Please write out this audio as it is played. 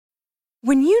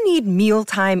When you need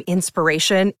mealtime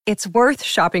inspiration, it's worth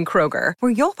shopping Kroger,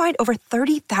 where you'll find over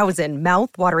 30,000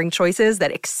 mouth-watering choices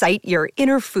that excite your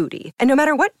inner foodie. And no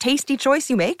matter what tasty choice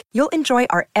you make, you'll enjoy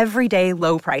our everyday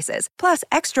low prices, plus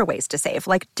extra ways to save,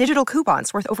 like digital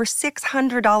coupons worth over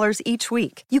 $600 each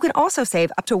week. You can also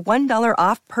save up to $1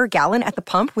 off per gallon at the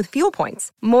pump with fuel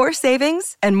points. More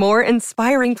savings and more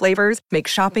inspiring flavors make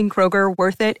shopping Kroger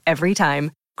worth it every time.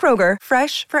 Kroger,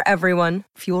 fresh for everyone.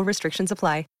 Fuel restrictions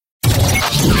apply.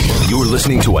 You're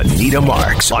listening to Anita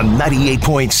Marks on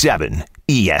 98.7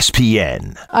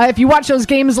 ESPN. If you watch those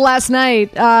games last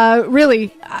night,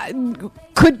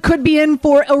 could be in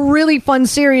for a really fun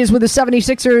series with the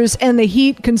 76ers and the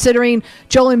Heat, considering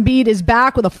Joel Embiid is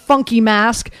back with a funky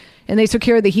mask. And they took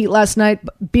care of the Heat last night,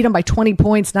 beat them by 20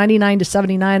 points,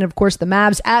 99-79. Of course, the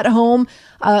Mavs at home.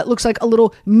 Looks like a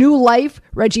little new life.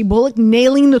 Reggie Bullock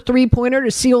nailing the three-pointer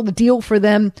to seal the deal for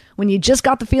them when you just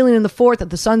got the feeling in the fourth that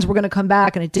the Suns were going to come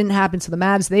back, and it didn't happen. So the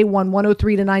Mavs, they won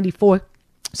 103-94.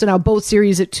 So now both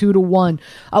series at 2-1.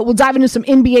 We'll dive into some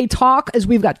NBA talk as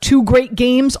we've got two great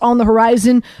games on the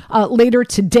horizon later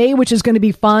today, which is going to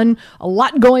be fun. A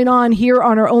lot going on here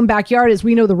on our own backyard. As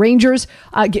we know, the Rangers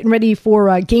getting ready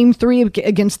for Game 3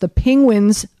 against the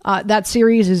Penguins. That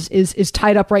series is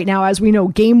tied up right now. As we know,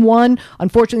 Game 1,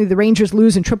 unfortunately, the Rangers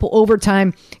lose in triple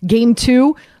overtime. Game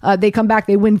 2, they come back,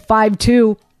 they win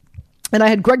 5-2. And I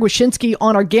had Greg Wyshynski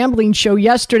on our gambling show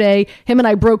yesterday. Him and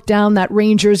I broke down that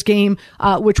Rangers game,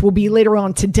 which will be later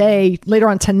on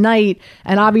tonight.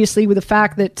 And obviously with the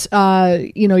fact that,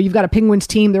 you've got a Penguins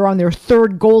team, they're on their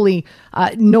third goalie,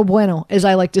 no bueno, as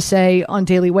I like to say on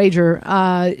Daily Wager,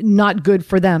 not good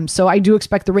for them. So I do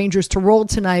expect the Rangers to roll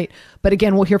tonight. But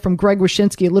again, we'll hear from Greg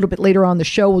Wyshynski a little bit later on the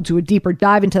show. We'll do a deeper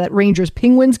dive into that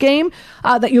Rangers-Penguins game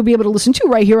that you'll be able to listen to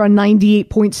right here on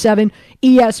 98.7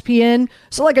 ESPN.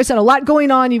 So like I said, a lot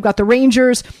going on. You've got the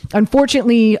Rangers.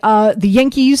 Unfortunately, the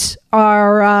Yankees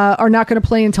are not going to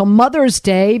play until Mother's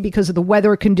Day because of the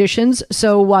weather conditions.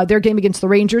 So their game against the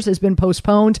Rangers has been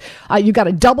postponed. You've got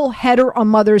a double header on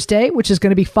Mother's Day, which is going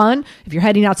to be fun. If you're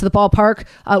heading out to the ballpark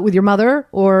with your mother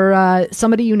or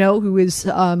somebody you know who is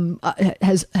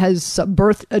has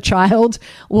birthed a child,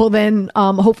 well then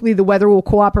hopefully the weather will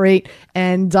cooperate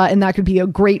and that could be a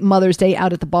great Mother's Day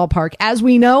out at the ballpark. As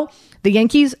we know, the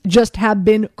Yankees just have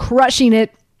been crushing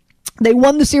it. They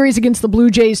won the series against the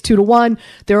Blue Jays 2-1.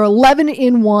 They're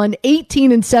 11-1,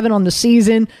 18-7 on the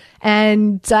season.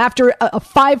 And after a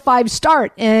 5-5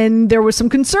 start, and there was some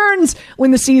concerns when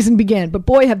the season began. But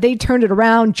boy, have they turned it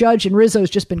around. Judge and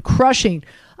Rizzo's just been crushing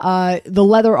the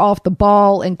leather off the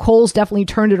ball, and Cole's definitely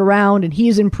turned it around, and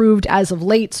he's improved as of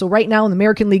late. So right now in the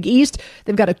American League East,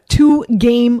 they've got a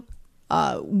 2-game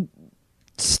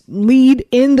lead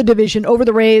in the division over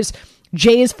the Rays.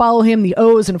 Jays follow him, the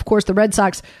O's, and of course the Red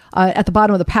Sox at the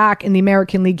bottom of the pack in the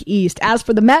American League East. As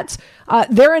for the Mets,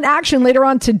 they're in action later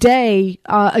on today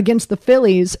against the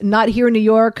Phillies, not here in New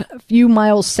York, a few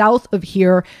miles south of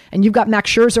here, and you've got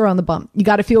Max Scherzer on the bump. You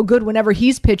got to feel good whenever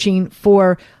he's pitching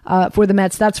for the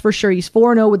Mets, that's for sure. He's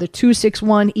 4-0 with a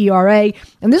 2.61 ERA,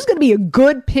 and this is going to be a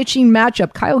good pitching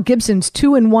matchup. Kyle Gibson's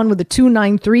 2-1 with a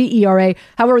 2.93 ERA.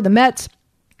 However, the Mets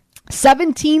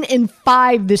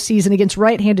 17-5 this season against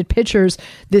right-handed pitchers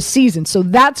this season. So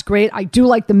that's great. I do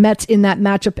like the Mets in that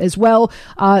matchup as well.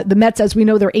 The Mets, as we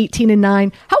know, they're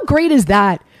 18-9. How great is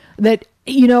that? That,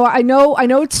 I know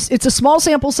it's a small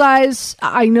sample size.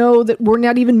 I know that we're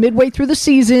not even midway through the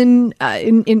season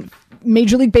in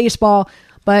Major League Baseball,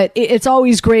 but it's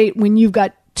always great when you've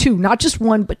got two, not just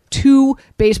one, but two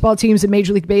baseball teams in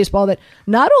Major League Baseball that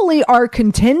not only are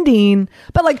contending,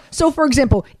 but so for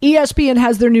example, ESPN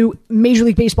has their new Major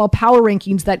League Baseball power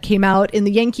rankings that came out, and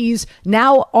the Yankees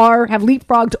now have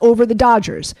leapfrogged over the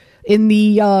Dodgers in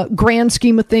the grand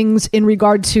scheme of things in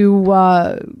regard to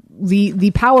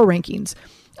the power rankings.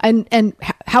 And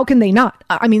how can they not?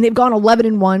 I mean, they've gone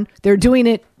 11-1. They're doing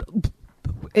it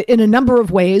in a number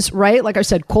of ways, right? Like I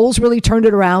said, Cole's really turned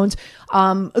it around.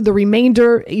 The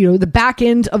remainder, the back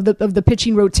end of the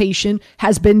pitching rotation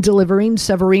has been delivering.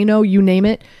 Severino, you name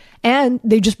it. And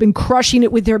they've just been crushing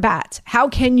it with their bats. How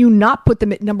can you not put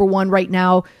them at number one right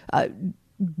now?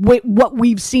 What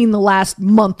we've seen the last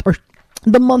month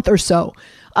or so.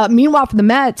 Meanwhile, for the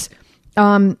Mets,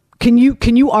 can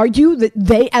you argue that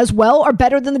they as well are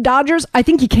better than the Dodgers? I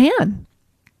think you can.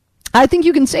 I think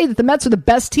you can say that the Mets are the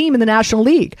best team in the National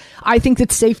League. I think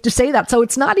it's safe to say that. So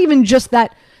it's not even just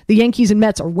that the Yankees and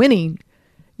Mets are winning.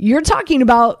 you're talking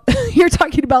about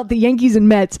the Yankees and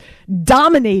Mets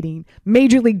dominating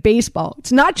Major League Baseball.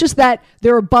 It's not just that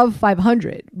they're above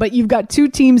 500, but you've got two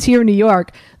teams here in New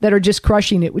York that are just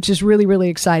crushing it, which is really, really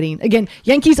exciting. Again,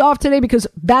 Yankees off today because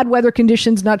bad weather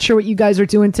conditions. Not sure what you guys are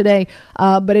doing today,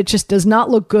 but it just does not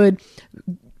look good.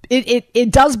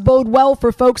 It does bode well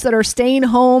for folks that are staying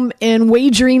home and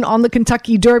wagering on the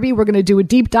Kentucky Derby. We're going to do a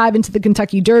deep dive into the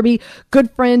Kentucky Derby.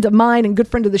 Good friend of mine and good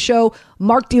friend of the show,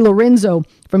 Mark DiLorenzo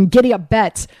from Giddy Up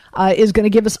Bets, is going to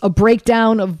give us a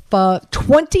breakdown of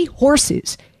 20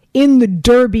 horses in the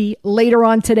Derby later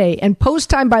on today. And post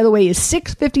time, by the way, is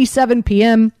 6:57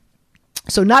 p.m.,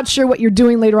 so not sure what you're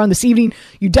doing later on this evening.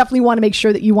 You definitely want to make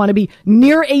sure that you want to be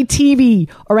near a TV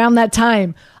around that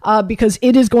time because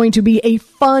it is going to be a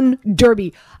fun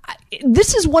Derby.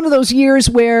 This is one of those years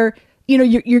where, you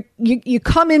know, you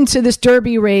come into this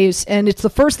Derby race and it's the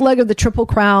first leg of the Triple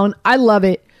Crown. I love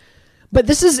it. But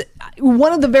this is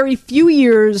one of the very few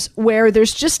years where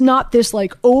there's just not this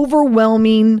like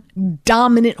overwhelming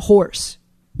dominant horse.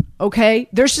 Okay?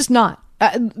 There's just not.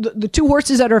 The two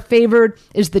horses that are favored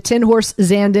is the 10-horse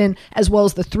Zandon as well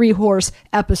as the 3-horse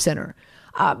Epicenter.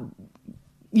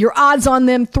 Your odds on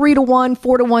them, 3-1,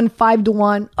 4-1,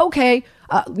 5-1. Okay.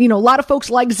 A lot of folks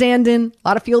like Zandon. A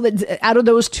lot of feel that out of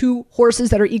those two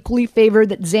horses that are equally favored,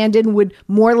 that Zandon would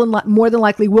more than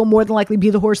likely be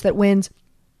the horse that wins.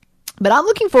 But I'm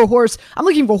looking for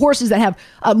horses that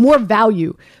have more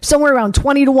value, somewhere around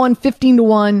 20-1,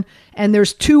 15-1. And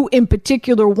there's two in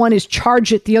particular. One is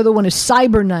Charge It. The other one is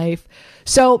Cyberknife.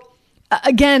 So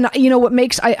again, what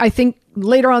makes, I think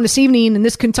later on this evening in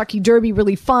this Kentucky Derby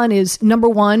really fun is, number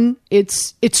one,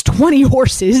 it's 20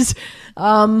 horses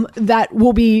that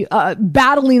will be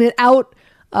battling it out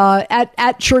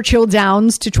at Churchill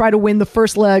Downs to try to win the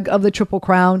first leg of the Triple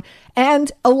Crown,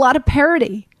 and a lot of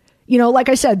parity. Like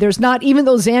I said, there's not, even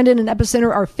though Zandon and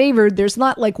Epicenter are favored, there's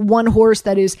not like one horse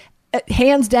that is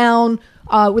hands down,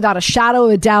 without a shadow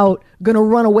of a doubt, going to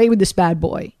run away with this bad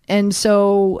boy. And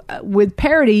so with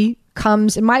parity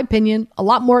comes, in my opinion, a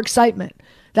lot more excitement.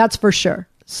 That's for sure.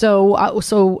 So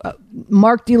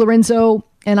Mark DiLorenzo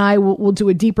and I will do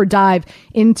a deeper dive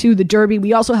into the Derby.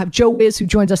 We also have Joe Wiz, who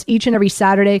joins us each and every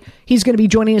Saturday. He's going to be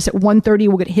joining us at 1:30.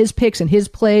 We'll get his picks and his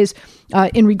plays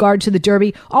in regard to the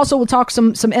Derby. Also, we'll talk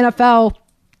some NFL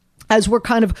as we're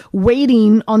kind of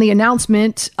waiting on the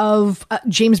announcement of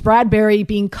James Bradberry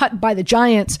being cut by the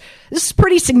Giants. This is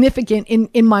pretty significant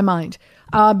in my mind.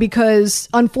 Because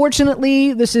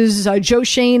unfortunately, this is Joe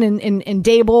Shane and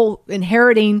Dable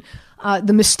inheriting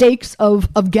the mistakes of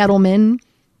Gettleman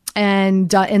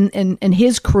and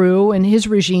his crew and his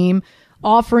regime,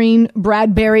 offering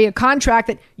Bradberry a contract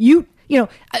that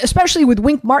especially with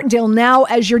Wink Martindale now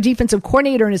as your defensive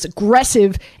coordinator and as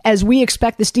aggressive as we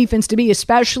expect this defense to be,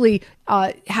 especially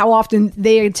how often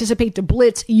they anticipate to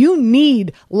blitz, you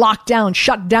need lockdown,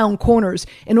 shut down corners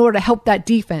in order to help that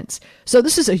defense. So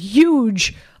this is a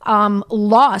huge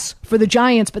loss for the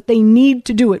Giants, but they need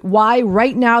to do it. Why?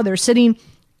 Right now they're sitting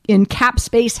in cap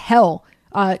space hell,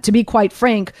 to be quite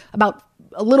frank, about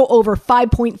a little over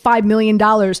 $5.5 million.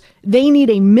 They need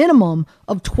a minimum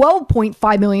of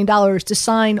 $12.5 million to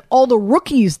sign all the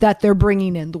rookies that they're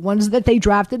bringing in, the ones that they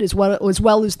drafted, as well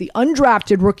as the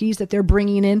undrafted rookies that they're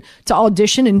bringing in to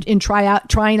audition and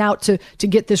trying out to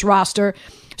get this roster.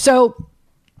 So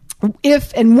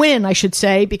if and when, I should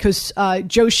say, because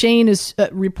Joe Shane has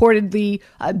reportedly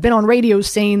been on radio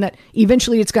saying that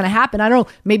eventually it's going to happen. I don't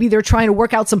know. Maybe they're trying to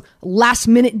work out some last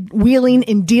minute wheeling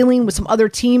and dealing with some other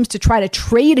teams to try to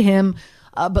trade him.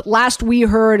 But last we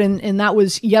heard, and that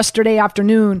was yesterday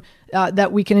afternoon,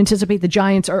 that we can anticipate the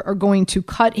Giants are going to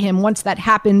cut him. Once that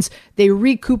happens, they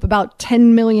recoup about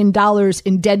 $10 million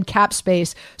in dead cap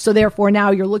space. So therefore,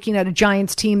 now you're looking at a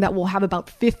Giants team that will have about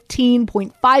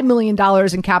 $15.5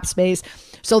 million in cap space.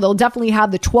 So they'll definitely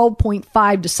have the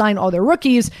 12.5 to sign all their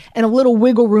rookies and a little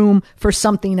wiggle room for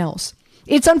something else.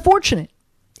 It's unfortunate.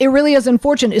 It really is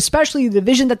unfortunate, especially the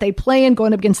division that they play in,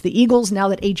 going up against the Eagles. Now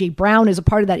that A.J. Brown is a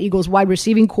part of that Eagles wide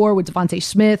receiving core with Devontae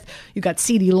Smith. You got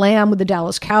CeeDee Lamb with the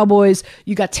Dallas Cowboys.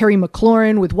 You got Terry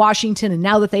McLaurin with Washington. And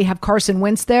now that they have Carson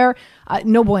Wentz there,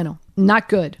 no bueno. Not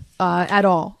good at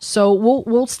all. So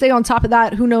we'll stay on top of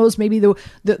that. Who knows? Maybe the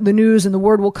news and the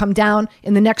word will come down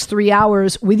in the next 3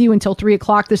 hours with you until 3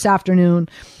 o'clock this afternoon.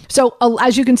 So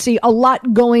as you can see, a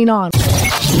lot going on.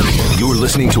 You're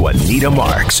listening to Anita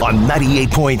Marks on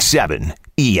 98.7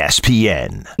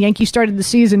 ESPN. Yankees started the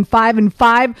season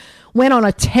 5-5, went on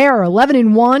a tear,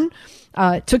 11-1,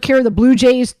 took care of the Blue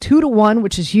Jays 2-1,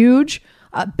 which is huge.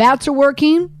 Bats are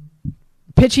working.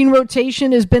 pitching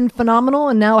rotation has been phenomenal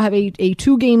and now have a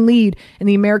 2-game lead in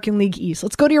the American League East.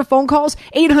 Let's go to your phone calls,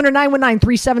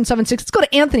 800-919-3776. Let's go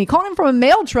to Anthony, calling from a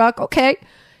mail truck. Okay.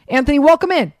 Anthony,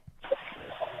 welcome in.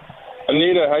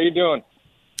 Anita, how you doing?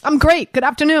 I'm great. Good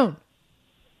afternoon.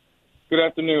 Good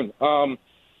afternoon.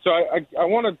 So I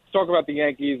want to talk about the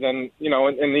Yankees, and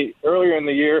earlier in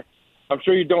the year, I'm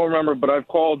sure you don't remember, but I've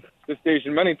called this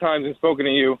station many times and spoken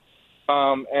to you,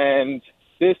 and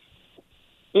this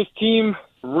team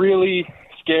really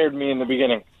scared me in the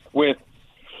beginning with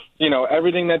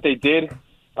everything that they did in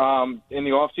the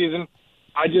offseason.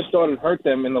 I just thought it hurt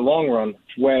them in the long run,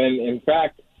 when in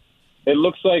fact it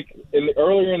looks like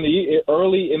early in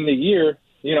the year,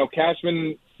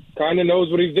 Cashman kind of knows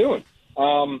what he's doing.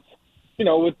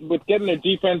 With getting their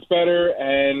defense better,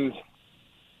 and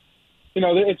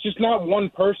it's just not one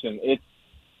person.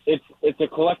 It's a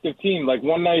collective team. Like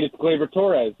one night it's Gleyber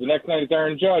Torres, the next night it's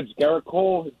Aaron Judge. Garrett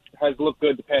Cole has looked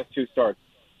good the past 2 starts.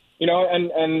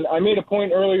 And I made a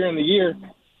point earlier in the year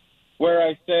where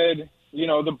I said,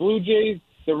 the Blue Jays,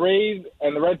 the Rays,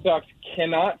 and the Red Sox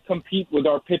cannot compete with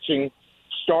our pitching,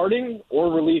 starting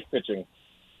or relief pitching.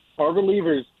 Our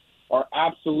relievers are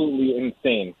absolutely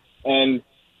insane. And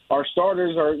our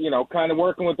starters are, kind of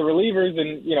working with the relievers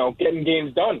and, getting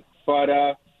games done. But,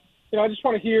 I just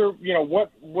want to hear,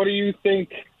 what do you think,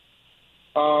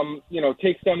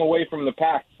 takes them away from the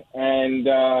pack? And,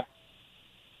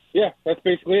 that's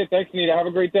basically it. Thanks, Anita. Have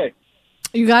a great day.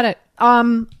 You got it.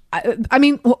 I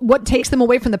mean, what takes them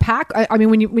away from the pack? I mean,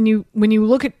 when you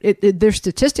look at their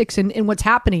statistics and what's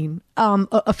happening,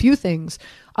 a few things.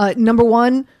 Number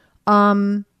one,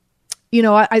 I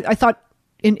thought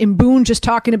in Boone just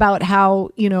talking about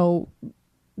how the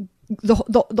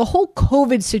whole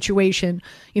COVID situation,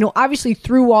 obviously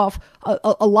threw off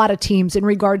a lot of teams in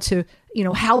regard to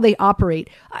how they operate.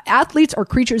 Athletes are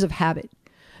creatures of habit.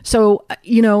 So,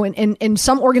 and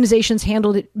some organizations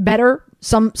handled it better.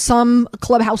 Some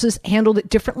clubhouses handled it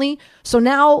differently. So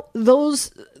now those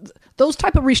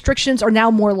type of restrictions are now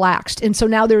more laxed. And so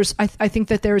now I think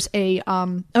that there's a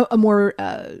more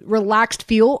relaxed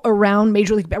feel around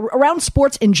around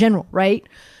sports in general, right?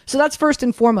 So that's first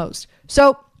and foremost.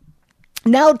 So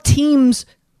now teams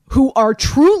who are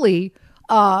truly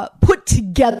put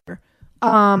together,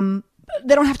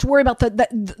 they don't have to worry about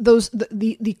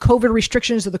the COVID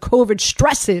restrictions or the COVID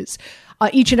stresses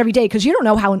each and every day, because you don't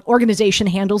know how an organization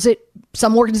handles it.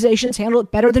 Some organizations handle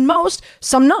it better than most,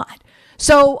 some not.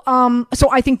 So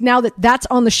I think now that's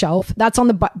on the shelf, that's on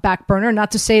the back burner.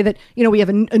 Not to say that we have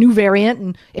a new variant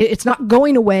and it's not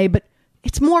going away, but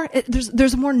it's more.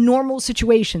 There's a more normal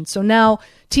situation. So now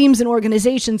teams and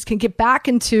organizations can get back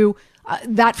into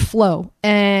that flow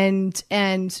and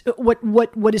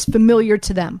what is familiar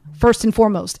to them first and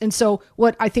foremost. And so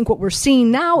what we're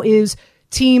seeing now is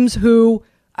teams who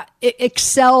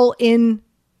excel in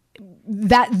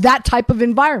that type of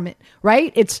environment,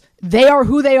 right? They are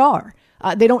who they are.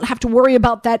 They don't have to worry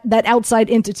about that outside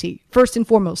entity first and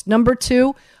foremost. Number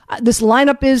two, this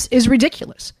lineup is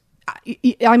ridiculous.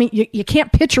 I mean, you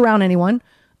can't pitch around anyone.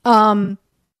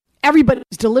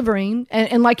 Everybody's delivering,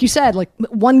 and like you said, like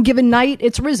one given night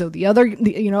it's Rizzo,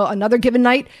 another given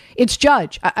night it's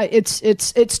Judge,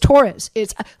 it's Torres,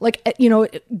 it's like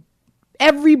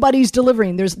everybody's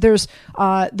delivering. There's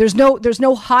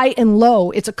no high and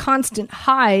low. It's a constant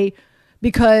high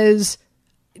because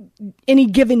any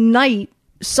given night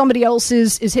somebody else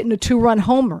is hitting a 2-run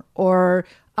homer or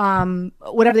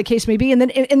whatever the case may be, and then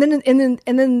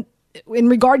in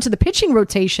regard to the pitching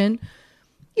rotation.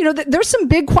 There's some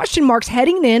big question marks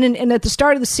heading in, and at the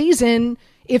start of the season,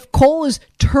 if Cole has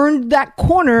turned that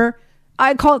corner,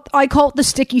 I call it the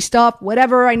sticky stuff,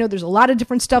 whatever. I know there's a lot of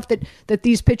different stuff that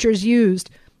these pitchers used,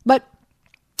 but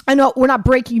I know we're not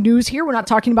breaking news here. We're not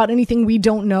talking about anything we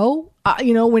don't know.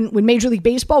 When Major League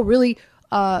Baseball really,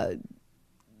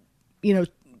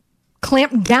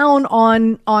 clamped down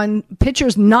on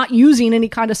pitchers not using any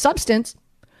kind of substance,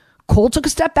 Cole took a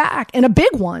step back, and a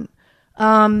big one.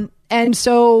 And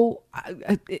so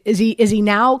is he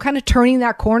now kind of turning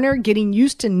that corner, getting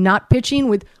used to not pitching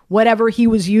with whatever he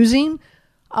was using?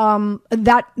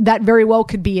 That very well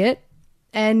could be it.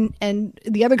 And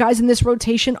the other guys in this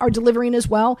rotation are delivering as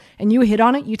well. And you hit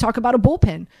on it. You talk about a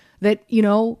bullpen that,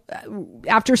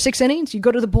 after 6 innings, you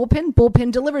go to the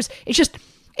bullpen delivers.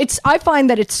 I find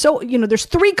that it's so, there's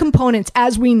 3 components,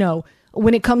 as we know,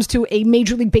 when it comes to a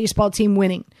Major League Baseball team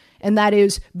winning. And that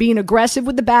is being aggressive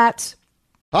with the bats,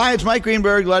 Hi, it's Mike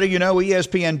Greenberg letting you know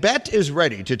ESPN Bet is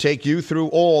ready to take you through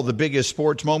all the biggest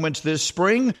sports moments this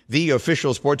spring. The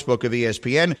official sportsbook of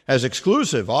ESPN has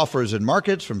exclusive offers and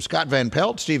markets from Scott Van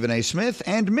Pelt, Stephen A. Smith,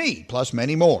 and me, plus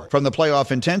many more. From the playoff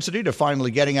intensity to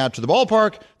finally getting out to the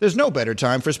ballpark, there's no better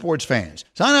time for sports fans.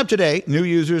 Sign up today. New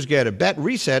users get a bet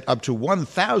reset up to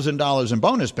 $1,000 in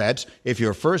bonus bets if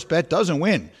your first bet doesn't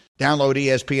win. Download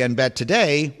ESPN Bet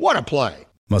today. What a play.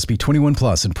 Must be 21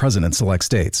 plus and present in select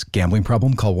states. Gambling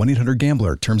problem? Call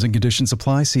 1-800-GAMBLER. Terms and conditions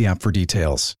apply. See app for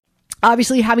details.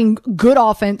 Obviously, having good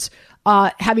offense,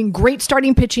 having great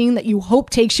starting pitching that you hope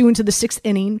takes you into the sixth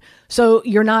inning, so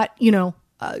you're not,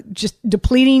 just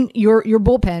depleting your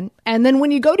bullpen. And then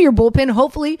when you go to your bullpen,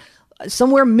 hopefully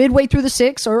somewhere midway through the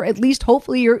sixth, or at least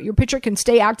hopefully your pitcher can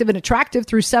stay active and attractive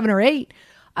through 7 or 8,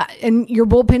 and your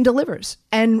bullpen delivers.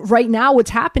 And right now, what's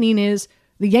happening is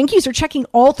the Yankees are checking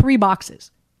all 3 boxes.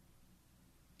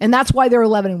 And that's why they're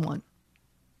 11-1.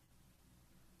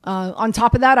 On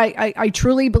top of that, I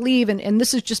truly believe, and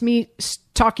this is just me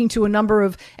talking to a number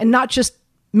of, and not just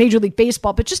Major League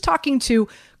Baseball, but just talking to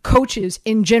coaches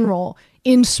in general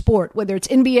in sport, whether it's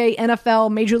NBA,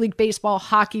 NFL, Major League Baseball,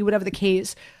 hockey, whatever the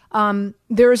case.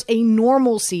 There's a more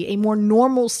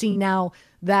normalcy now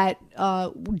that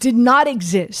did not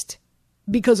exist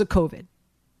because of COVID.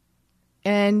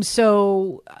 And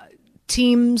so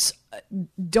teams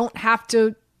don't have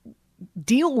to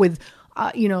deal with,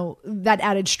 that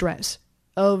added stress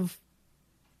of,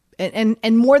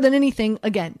 and more than anything,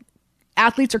 again,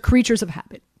 athletes are creatures of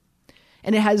habit,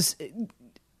 and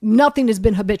nothing has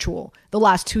been habitual the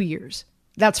last 2 years.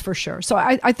 That's for sure. So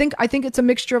I think it's a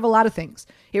mixture of a lot of things.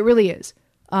 It really is.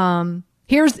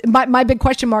 Here's my big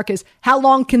question mark is, how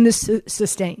long can this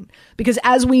sustain? Because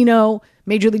as we know,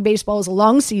 Major League Baseball is a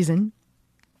long season.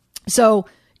 So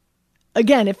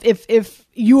again, if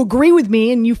you agree with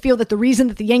me and you feel that the reason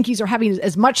that the Yankees are having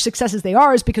as much success as they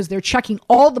are is because they're checking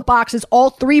all the boxes, all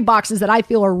 3 boxes that I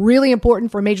feel are really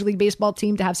important for a Major League Baseball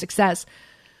team to have success,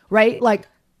 right? Like,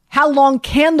 how long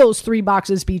can those 3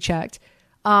 boxes be checked?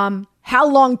 How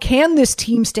long can this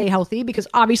team stay healthy? Because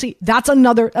obviously that's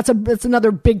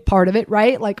another big part of it,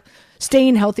 right? Like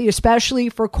staying healthy, especially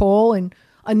for Cole and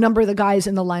a number of the guys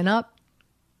in the lineup.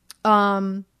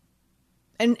 And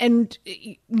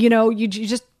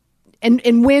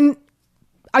when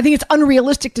I think it's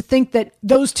unrealistic to think that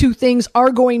those 2 things are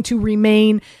going to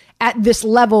remain at this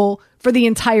level for the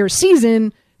entire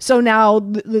season. So now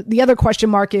the other question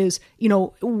mark is,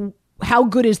 how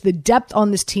good is the depth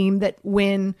on this team that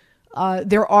when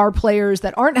there are players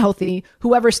that aren't healthy,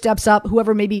 whoever steps up,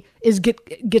 whoever maybe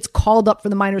gets called up for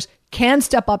the minors can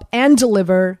step up and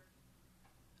deliver,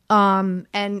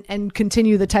 and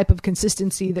continue the type of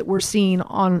consistency that we're seeing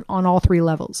on all 3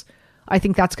 levels. I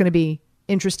think that's going to be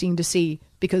interesting to see,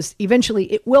 because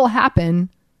eventually it will happen.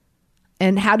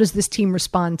 And how does this team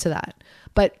respond to that?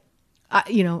 But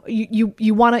you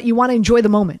want to enjoy the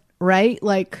moment, right?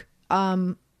 Like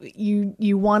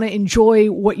you want to enjoy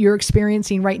what you're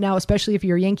experiencing right now, especially if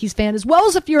you're a Yankees fan, as well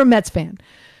as if you're a Mets fan,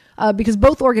 because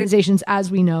both organizations,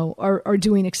 as we know, are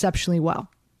doing exceptionally well.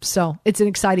 So it's an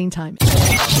exciting time.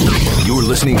 You're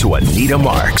listening to Anita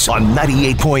Marks on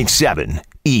 98.7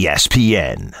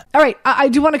 ESPN. All right. I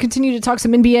do want to continue to talk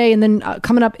some NBA, and then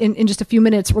coming up in just a few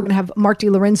minutes, we're going to have Mark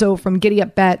DiLorenzo from Giddy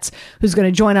Up Bets, who's going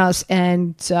to join us,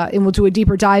 and we'll do a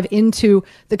deeper dive into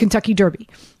the Kentucky Derby.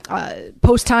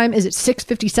 Post time is at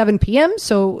 6:57 p.m.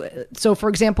 So for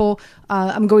example,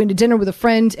 I'm going to dinner with a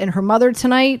friend and her mother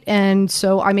tonight, and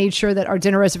so I made sure that our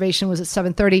dinner reservation was at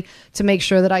 7:30 to make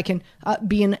sure that I can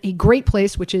be in a great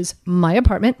place, which is my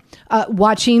apartment,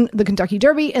 watching the Kentucky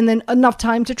Derby, and then enough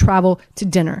time to travel to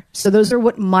dinner. So those are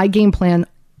what my game plan.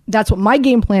 That's what my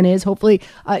game plan is. Hopefully,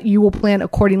 you will plan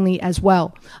accordingly as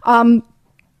well.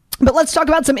 But let's talk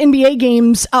about some NBA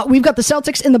games. We've got the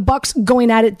Celtics and the Bucks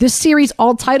going at it. This series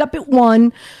all tied up at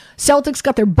 1. Celtics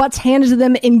got their butts handed to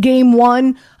them in game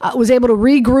 1, was able to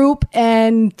regroup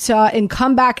and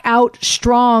come back out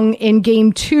strong in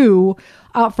game 2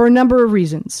 for a number of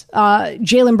reasons.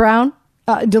 Jaylen Brown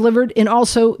delivered, and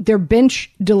also their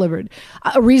bench delivered.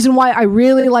 A reason why I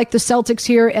really like the Celtics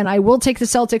here, and I will take the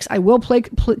Celtics. I will take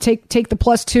the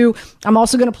 +2. I'm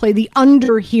also going to play the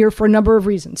under here for a number of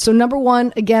reasons. So number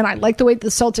one, again, I like the way the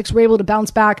Celtics were able to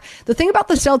bounce back. The thing about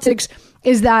the Celtics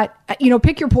is that,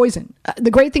 pick your poison.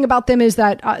 The great thing about them is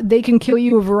that they can kill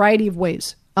you a variety of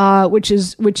ways, which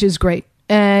is great.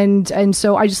 And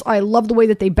so I love the way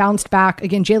that they bounced back.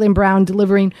 Again, Jaylen Brown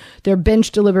delivering, their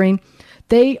bench delivering.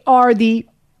 They are the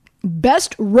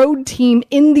best road team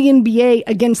in the NBA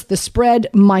against the spread,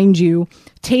 mind you.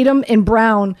 Tatum and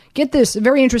Brown, get this,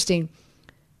 very interesting.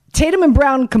 Tatum and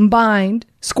Brown combined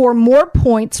score more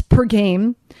points per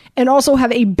game and also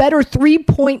have a better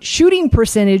 3-point shooting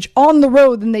percentage on the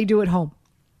road than they do at home.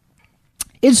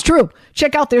 It's true.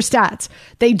 Check out their stats.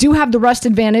 They do have the rest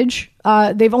advantage.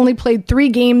 They've only played 3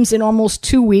 games in almost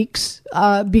 2 weeks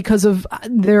because of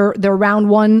their round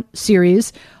 1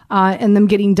 series and them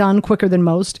getting done quicker than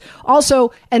most.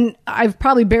 Also, and I've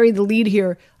probably buried the lead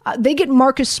here, they get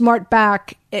Marcus Smart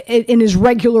back in his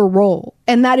regular role,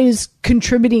 and that is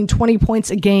contributing 20 points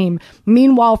a game.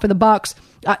 Meanwhile, for the Bucks,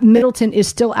 Middleton is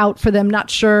still out for them. Not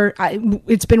sure.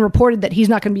 It's been reported that he's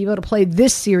not going to be able to play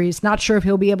this series. Not sure if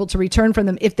he'll be able to return from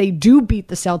them if they do beat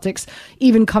the Celtics,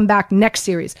 even come back next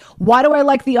series. Why do I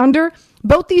like the under?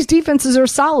 Both these defenses are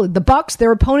solid. The Bucks,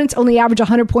 their opponents only average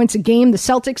 100 points a game. The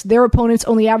Celtics, their opponents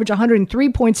only average 103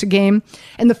 points a game.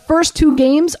 And the first 2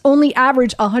 games only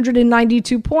average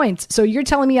 192 points. So you're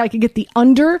telling me I could get the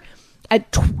under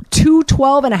at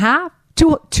 212 and a half?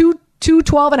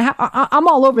 212 and a half? I'm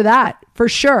all over that for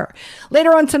sure.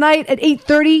 Later on tonight at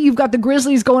 8:30, you've got the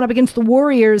Grizzlies going up against the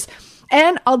Warriors.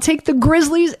 And I'll take the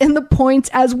Grizzlies in the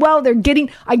points as well.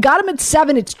 I got them at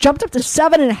 7. It's jumped up to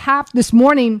 7.5 this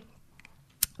morning.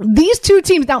 These two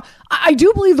teams, now, I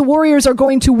do believe the Warriors are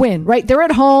going to win, right? They're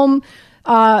at home.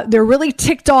 They're really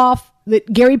ticked off that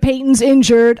Gary Payton's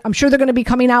injured. I'm sure they're going to be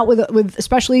coming out with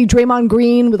especially Draymond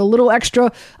Green with a little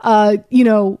extra,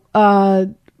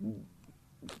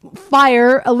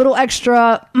 fire, a little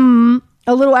extra.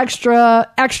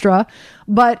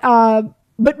 But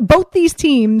both these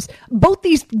teams,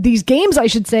 these games, I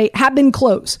should say, have been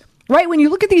close, right? When you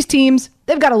look at these teams,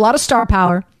 they've got a lot of star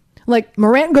power. Like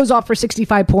Morant goes off for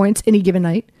 65 points any given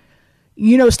night.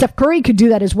 Steph Curry could do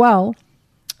that as well.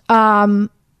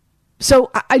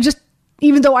 So I just,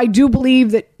 even though I do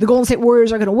believe that the Golden State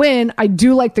Warriors are going to win, I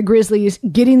do like the Grizzlies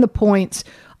getting the points.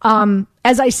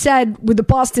 As I said, with the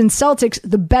Boston Celtics,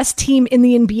 the best team in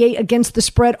the NBA against the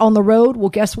spread on the road. Well,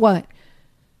 guess what?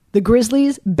 The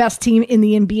Grizzlies, best team in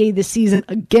the NBA this season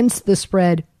against the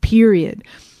spread, period.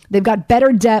 They've got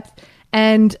better depth.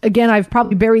 And again, I've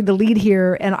probably buried the lead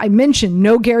here. And I mentioned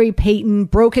no Gary Payton,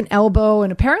 broken elbow,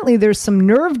 and apparently there's some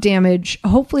nerve damage.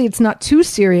 Hopefully it's not too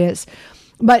serious.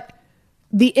 But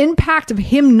the impact of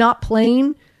him not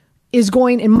playing is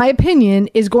going, in my opinion,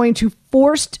 is going to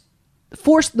force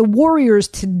the Warriors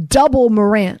to double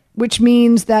Morant, which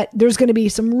means that there's going to be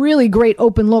some really great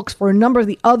open looks for a number of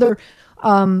the other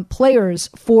players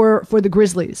for the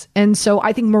Grizzlies. And so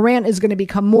I think Morant is going to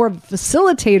become more of a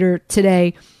facilitator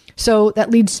today. So that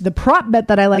leads to the prop bet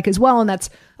that I like as well, and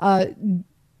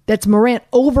that's Morant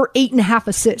over 8.5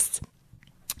 assists.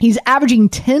 He's averaging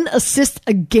 10 assists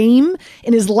a game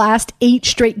in his last 8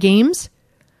 straight games.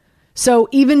 So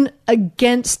even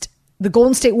against the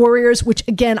Golden State Warriors, which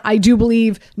again, I do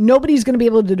believe nobody's going to be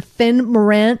able to defend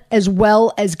Morant as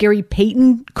well as Gary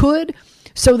Payton could.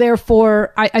 So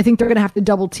therefore, I think they're going to have to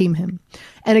double team him.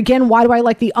 And again, why do I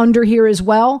like the under here as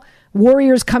well?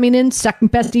 Warriors coming in,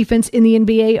 second best defense in the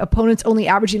NBA. Opponents only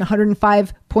averaging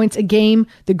 105 points a game.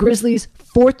 The Grizzlies,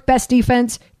 fourth best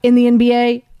defense in the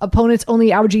NBA. Opponents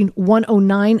only averaging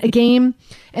 109 a game.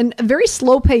 And a very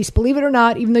slow pace, believe it or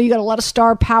not, even though you got a lot of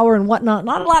star power and whatnot,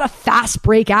 not a lot of fast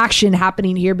break action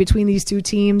happening here between these two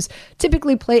teams.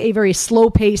 Typically play a very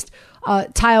slow-paced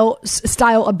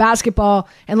style of basketball.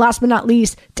 And last but not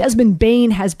least, Desmond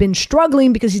Bane has been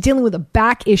struggling because he's dealing with a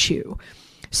back issue.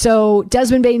 So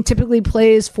Desmond Bane typically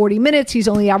plays 40 minutes. He's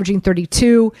only averaging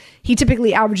 32. He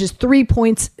typically averages 3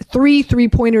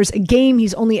 3-pointers a game.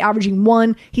 He's only averaging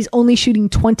 1. He's only shooting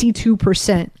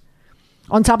 22%.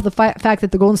 On top of the fact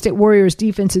that the Golden State Warriors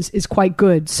defense is quite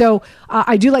good. So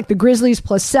I do like the Grizzlies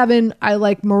 +7. I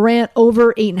like Morant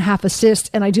over 8.5 assists.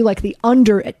 And I do like the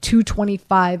under at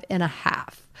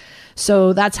 225.5.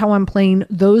 So that's how I'm playing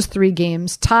those 3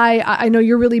 games. Ty, I know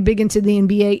you're really big into the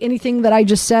NBA. Anything that I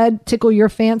just said tickle your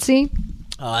fancy?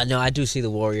 No, I do see the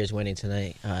Warriors winning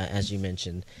tonight, as you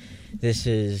mentioned. This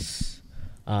is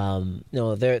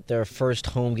their first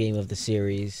home game of the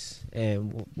series,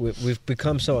 and we've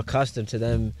become so accustomed to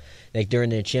them, like during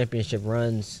their championship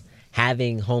runs,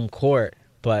 having home court.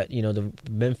 But, the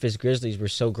Memphis Grizzlies were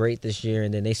so great this year,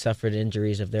 and then they suffered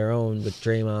injuries of their own with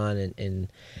Draymond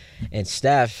and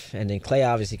Steph, and then Klay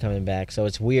obviously coming back. So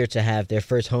it's weird to have their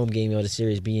first home game of the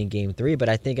series be in Game 3. But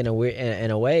I think in a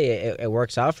way it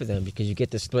works out for them because you get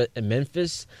the split in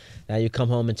Memphis. Now you come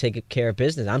home and take care of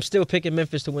business. I'm still picking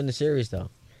Memphis to win the series,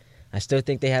 though. I still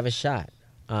think they have a shot.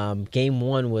 Game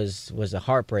 1 was a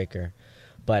heartbreaker.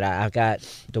 But I've got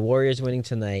the Warriors winning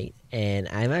tonight, and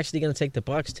I'm actually going to take the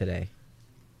Bucks today.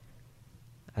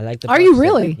 I like the Bucks. Are you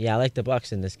really? Yeah, I like the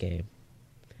Bucks in this game.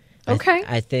 Okay.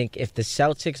 I think if the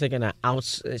Celtics are going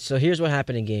to so here's what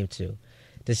happened in Game 2.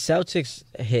 The Celtics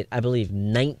hit, I believe,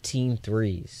 19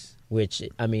 threes, which,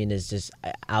 I mean, is just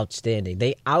outstanding.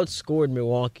 They outscored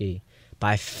Milwaukee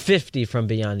by 50 from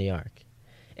beyond the arc.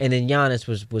 And then Giannis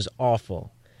was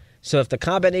awful. So if the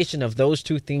combination of those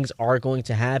two things are going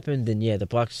to happen, then yeah, the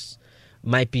Bucks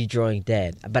might be drawing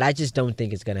dead. But I just don't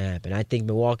think it's going to happen. I think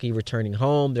Milwaukee returning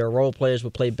home, their role players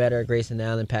will play better. Grayson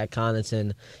Allen, Pat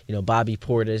Connaughton, Bobby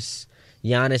Portis.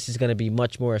 Giannis is going to be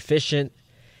much more efficient.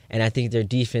 And I think their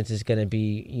defense is going to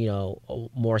be,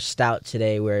 more stout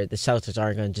today, where the Celtics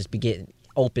aren't going to just be getting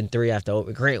open three after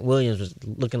open. Grant Williams was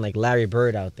looking like Larry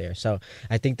Bird out there. So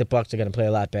I think the Bucks are going to play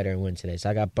a lot better and win today. So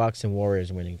I got Bucks and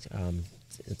Warriors winning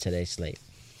today's slate.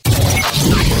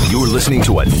 You're listening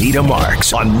to Anita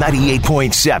Marks on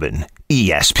 98.7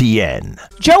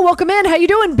 ESPN. Joe, welcome in. How you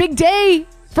doing? Big day.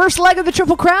 First leg of the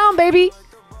Triple Crown, baby.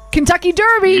 Kentucky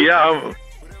Derby. Yeah,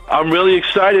 I'm really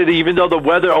excited, even though the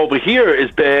weather over here is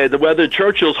bad. The weather in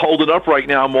Churchill's holding up right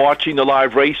now. I'm watching the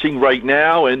live racing right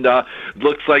now, and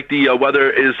looks like the weather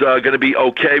is going to be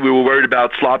okay. We were worried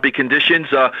about sloppy conditions.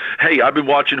 Hey, I've been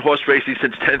watching horse racing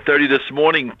since 10:30 this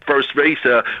morning. First race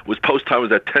post time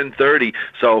was at 10:30,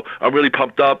 so I'm really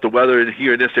pumped up. The weather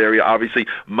here in this area, obviously,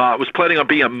 was planning on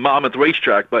being a Monmouth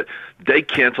racetrack, but they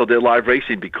canceled their live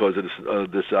racing because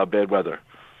of this bad weather.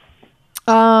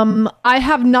 I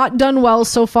have not done well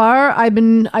so far. I've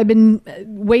been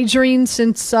wagering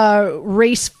since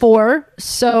race 4,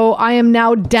 so I am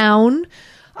now down.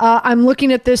 I'm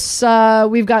looking at this.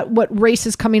 We've got what race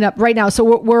is coming up right now.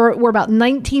 So we're about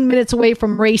 19 minutes away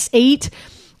from race 8,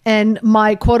 and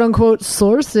my quote unquote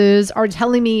sources are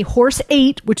telling me horse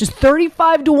 8, which is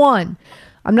 35-1.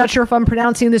 I'm not sure if I'm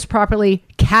pronouncing this properly.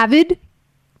 Cavid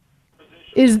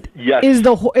is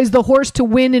the horse to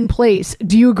win in place.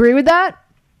 Do you agree with that?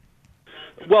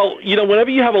 Well, whenever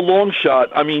you have a long shot,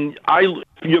 I mean,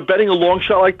 you're betting a long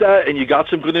shot like that and you got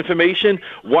some good information,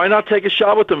 why not take a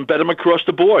shot with them and bet them across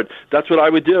the board? That's what I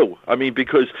would do. I mean,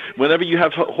 because whenever you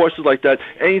have horses like that,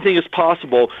 anything is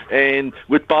possible. And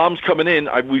with bombs coming in,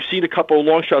 we've seen a couple of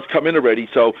long shots come in already.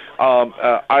 So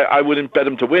I wouldn't bet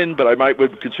them to win, but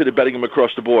would consider betting them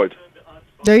across the board.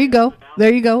 There you go.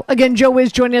 Again, Joe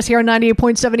Wiz joining us here on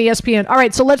 98.7 ESPN. All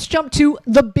right, so let's jump to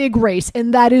the big race,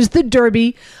 and that is the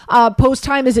Derby. Post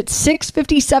time is at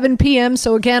 6:57 p.m.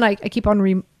 So again, I keep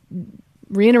on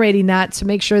reiterating that to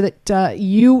make sure that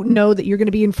you know that you're going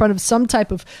to be in front of some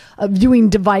type of viewing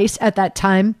device at that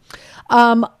time.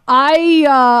 I'm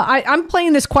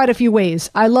playing this quite a few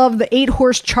ways. I love the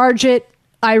 8-horse Charge It.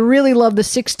 I really love the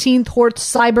 16th horse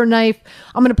Cyberknife.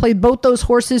 I'm going to play both those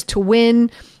horses to win.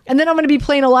 And then I'm going to be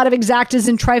playing a lot of exactas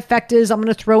and trifectas. I'm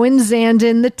going to throw in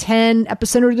Zandon, the 10,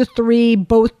 Epicenter, the 3,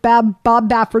 both Bob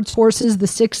Baffert's horses, the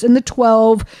 6 and the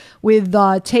 12, with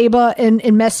Taba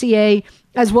and Messier,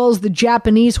 as well as the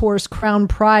Japanese horse Crown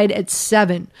Pride at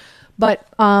 7. But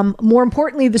more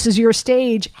importantly, this is your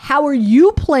stage. How are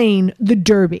you playing the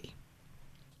Derby?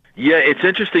 Yeah, it's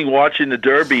interesting watching the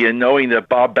Derby and knowing that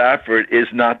Bob Baffert is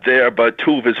not there, but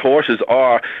two of his horses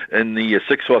are, and the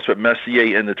 6-horse with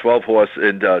Messier and the 12-horse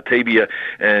and Tabia,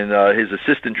 and his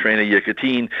assistant trainer,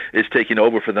 Yekatine, is taking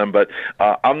over for them. But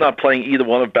I'm not playing either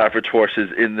one of Baffert's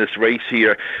horses in this race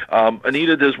here.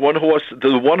 Anita, there's one horse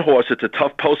it's a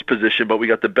tough post position, but we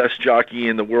got the best jockey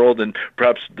in the world and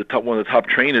perhaps one of the top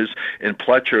trainers in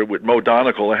Pletcher with Mo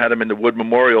Donegal. I had him in the Wood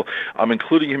Memorial. I'm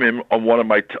including him on one of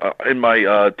my in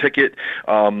my ticket.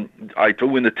 I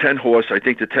threw in the 10-horse. I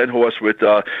think the 10-horse with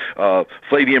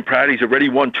Flavian Pratt. He's already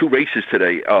won 2 races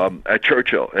today at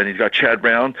Churchill, and he's got Chad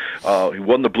Brown. He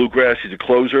won the Bluegrass. He's a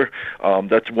closer.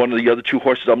 That's one of the other 2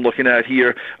 horses I'm looking at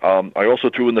here. I also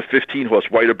threw in the 15-horse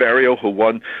White Barrio, who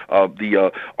won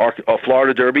the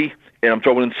Florida Derby. And I'm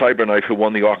throwing in Cyberknife, who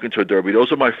won the Arkansas Derby.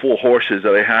 Those are my 4 horses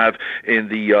that I have in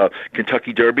the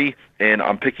Kentucky Derby, and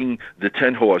I'm picking the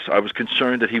 10-horse. I was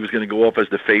concerned that he was going to go off as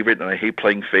the favorite, and I hate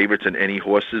playing favorites in any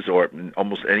horses or in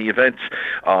almost any events.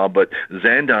 But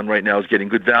Zandon right now is getting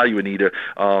good value, Anita.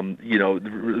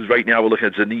 Right now we're looking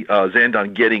at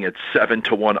Zandon getting at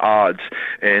 7-1 odds,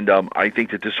 and I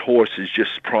think that this horse is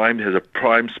just primed, has a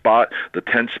prime spot, the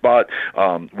 10th spot,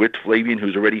 with Flavian,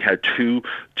 who's already had two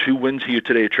wins here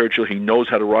today at Churchill. He knows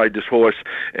how to ride this horse,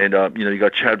 and you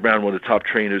got Chad Brown, one of the top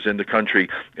trainers in the country,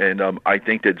 and I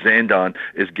think that Zandon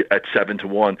is at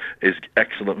 7-1 is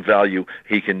excellent value.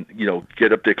 He can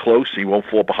get up there close. He won't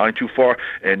fall behind too far.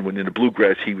 And when in the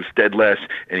Bluegrass, he was dead last,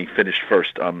 and he finished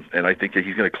first. And I think that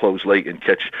he's going to close late and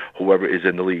catch whoever is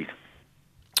in the lead.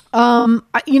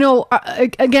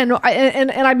 Again,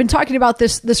 I've been talking about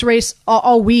this race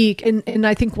all week, and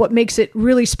I think what makes it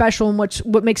really special and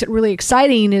what makes it really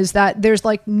exciting is that there's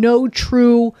like no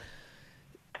true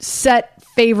set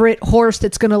favorite horse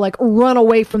that's going to like run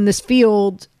away from this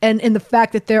field, and the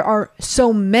fact that there are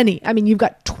so many. I mean, you've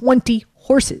got 20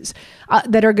 horses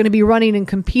that are going to be running and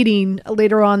competing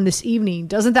later on this evening.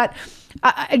 Doesn't that,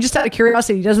 I just out of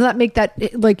curiosity, doesn't that make that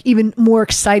like even more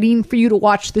exciting for you to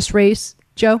watch this race,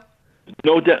 Joe?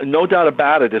 No doubt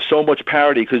about it. There's so much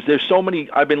parity because there's so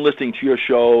many. I've been listening to your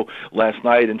show last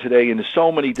night and today, and there's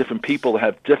so many different people that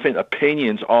have different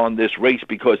opinions on this race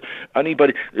because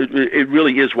it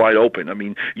really is wide open. I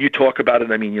mean, you talk about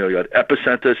it. I mean, you got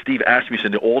Epicenter, Steve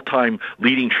Asmussen, the all-time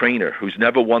leading trainer who's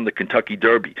never won the Kentucky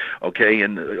Derby. Okay,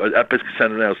 and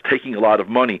Epicenter now is taking a lot of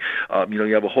money.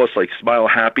 You have a horse like Smile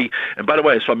Happy, and by the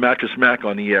way, I saw Mattress Mac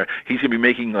on the air. He's going to be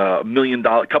making $1 million.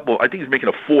 I think he's making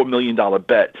a $4 million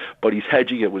bet, but he's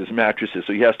hedging it with his mattresses,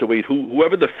 so he has to wait.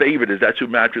 Whoever the favorite is, that's who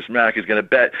Mattress Mac is going to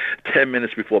bet 10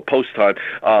 minutes before post time.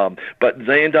 But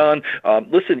Zandon,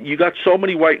 listen, you got so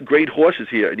many great horses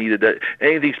here, Anita, that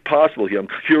anything's possible here. I'm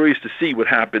curious to see what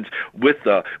happens with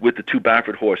the two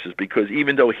Baffert horses, because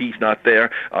even though he's not there,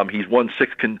 he's won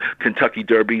 6 Kentucky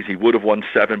Derbies. He would have won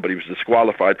 7, but he was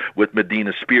disqualified with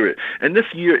Medina Spirit. And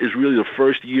this year is really the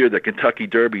first year that Kentucky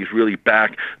Derby is really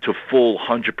back to full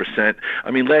 100%.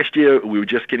 I mean, last year we were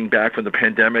just getting back from the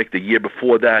pandemic. The year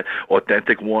before that,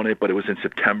 Authentic won it, but it was in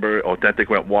September. Authentic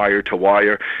went wire to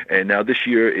wire, and now this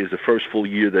year is the first full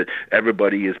year that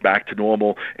everybody is back to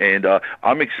normal. And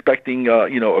I'm expecting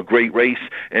a great race.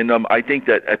 And I think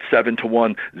that at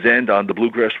 7-1, Zandon, the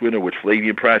Bluegrass winner with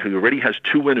Flavian Pratt, who already has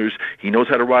 2 winners, he knows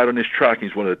how to ride on his track.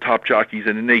 He's one of the top jockeys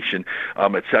in the nation.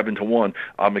 At 7-1,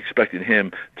 I'm expecting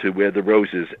him to wear the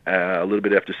roses a little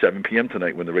bit after 7 p.m.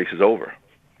 tonight when the race is over.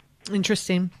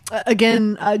 Interesting.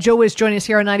 Again, Joe is joining us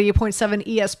here on 98.7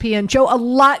 ESPN. Joe, a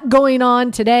lot going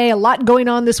on today, a lot going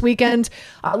on this weekend.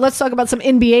 Let's talk about some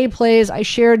NBA plays. I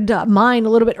shared mine a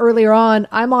little bit earlier on.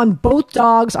 I'm on both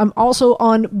dogs. I'm also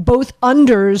on both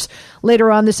unders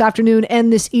later on this afternoon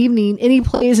and this evening. Any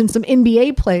plays and some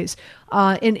NBA plays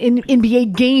in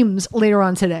NBA games later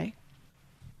on today?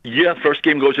 Yeah, first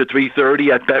game goes at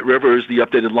 3:30 at Bet Rivers. The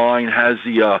updated line has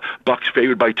the Bucks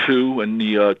favored by 2, and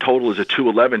the total is at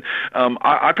 211.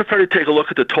 I prefer to take a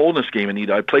look at the total in this game,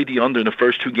 Anita. I played the under in the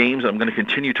first 2 games. I'm going to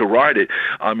continue to ride it.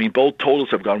 I mean, both totals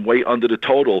have gone way under the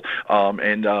total.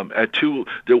 At 2,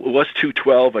 there was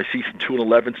 212. I see some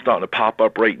 211 starting to pop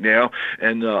up right now,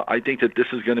 and I think that this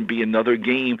is going to be another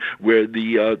game where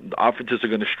the offenses are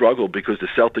going to struggle because the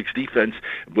Celtics defense,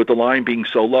 with the line being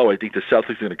so low, I think the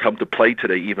Celtics are going to come to play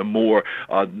today even more,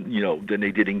 than they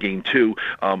did in Game 2.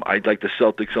 I'd like the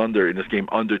Celtics under in this game,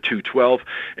 under 212.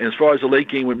 And as far as the late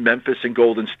game with Memphis and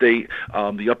Golden State,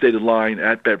 the updated line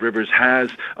at Bet Rivers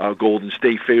has Golden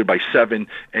State favored by 7,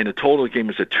 and the total of the game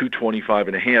is at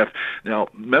 225.5. Now,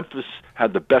 Memphis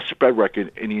had the best spread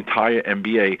record in the entire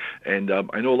NBA, and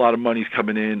I know a lot of money's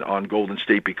coming in on Golden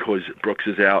State because Brooks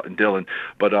is out and Dillon,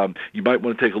 but you might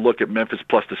want to take a look at Memphis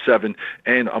plus the 7,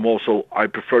 and I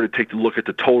prefer to take a look at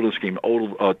the total of this game.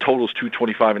 Total's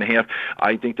 225.5.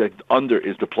 I think that under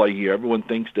is the play here. Everyone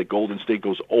thinks that Golden State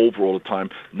goes over all the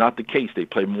time. Not the case. They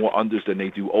play more unders than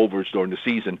they do overs during the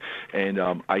season, and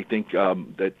I think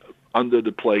that under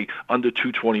the play, under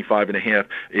 225.5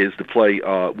 is the play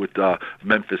with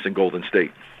Memphis and Golden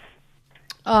State.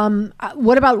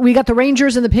 What about, we got the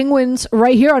Rangers and the Penguins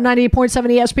right here on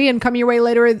 98.7 ESPN coming your way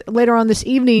later on this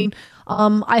evening.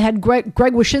 I had Greg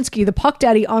Wyshynski, the Puck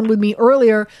Daddy, on with me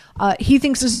earlier. He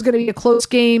thinks this is going to be a close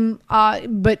game,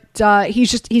 but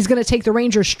he's going to take the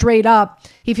Rangers straight up.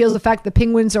 He feels the fact the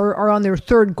Penguins are on their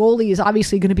 3rd goalie is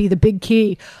obviously going to be the big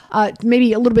key.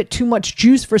 Maybe a little bit too much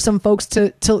juice for some folks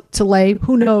to lay.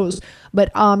 Who knows?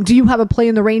 But do you have a play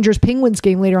in the Rangers-Penguins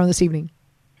game later on this evening?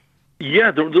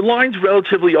 Yeah, the line's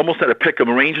relatively almost at a pick 'em.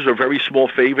 Rangers are a very small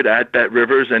favorite at Bet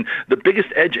Rivers, and the biggest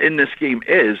edge in this game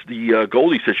is the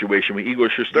goalie situation with Igor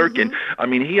Shesterkin. Mm-hmm. I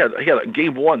mean, he had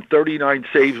game 1, 39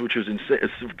 saves, which was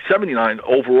 79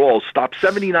 overall, stopped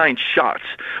 79 shots,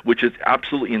 which is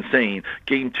absolutely insane.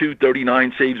 Game 2,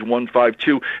 39 saves,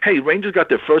 152. Hey, Rangers got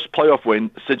their first playoff win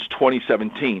since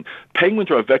 2017. Penguins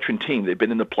are a veteran team. They've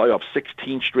been in the playoffs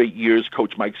 16 straight years.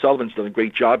 Coach Mike Sullivan's done a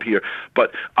great job here,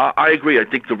 but I agree. I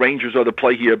think the Rangers are the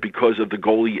play here because of the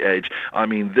goalie edge. I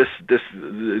mean, this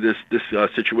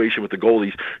situation with the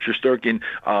goalies, Shesterkin,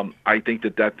 I think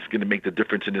that's going to make the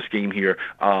difference in this game here.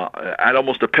 At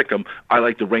almost a pick 'em, I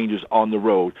like the Rangers on the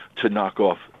road to knock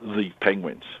off the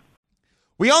Penguins.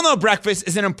 We all know breakfast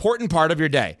is an important part of your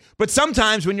day, but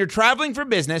sometimes when you're traveling for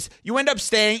business, you end up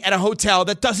staying at a hotel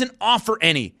that doesn't offer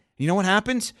any. You know what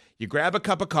happens? You grab a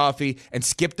cup of coffee and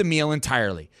skip the meal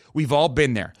entirely. We've all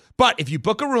been there. But if you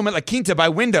book a room at La Quinta by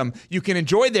Wyndham, you can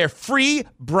enjoy their free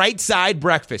Bright Side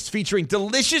breakfast featuring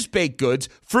delicious baked goods,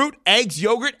 fruit, eggs,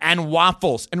 yogurt, and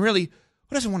waffles. And really,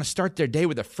 who doesn't want to start their day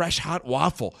with a fresh, hot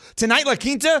waffle? Tonight, La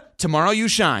Quinta, tomorrow you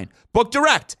shine. Book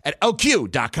direct at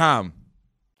lq.com.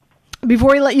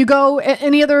 Before we let you go,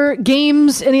 any other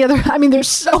games? There's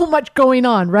so much going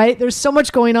on, right? There's so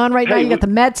much going on right now. You got the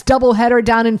Mets doubleheader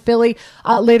down in Philly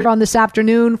later on this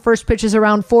afternoon. First pitch is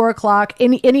around 4 o'clock.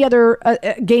 Any other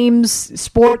games,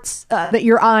 sports that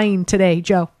you're eyeing today,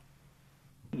 Joe?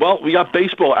 Well, we got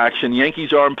baseball action.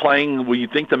 Yankees aren't playing. Well, you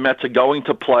think the Mets are going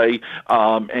to play.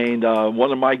 And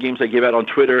one of my games I gave out on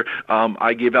Twitter,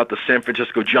 I gave out the San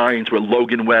Francisco Giants with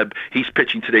Logan Webb. He's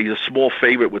pitching today. He's a small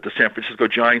favorite with the San Francisco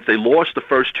Giants. They lost the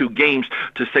first 2 games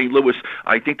to St. Louis.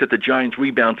 I think that the Giants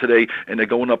rebound today, and they're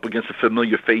going up against a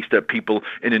familiar face that people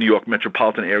in the New York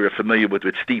metropolitan area are familiar with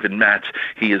Steven Matz.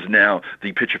 He is now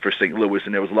the pitcher for St. Louis,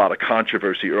 and there was a lot of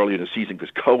controversy earlier in the season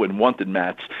because Cohen wanted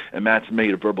Matz, and Matz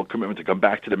made a verbal commitment to come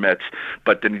back to the Mets,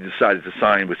 but then he decided to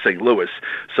sign with St. Louis.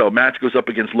 So Matz goes up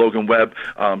against Logan Webb.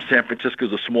 San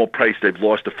Francisco's a small price. They've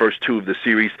lost the first 2 of the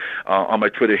series. On my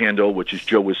Twitter handle, which is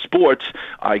Joe is Sports,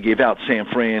 I gave out San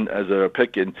Fran as a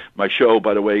pick, and my show,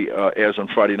 by the way, airs on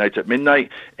Friday nights at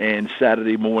midnight and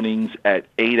Saturday mornings at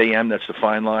 8 a.m. That's the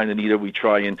fine line, Anita. We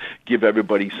try and give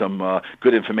everybody some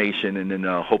good information and then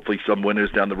hopefully some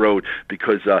winners down the road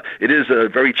because it is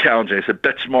very challenging. I said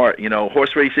bet smart.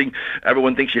 Horse racing,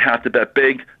 everyone thinks you have to bet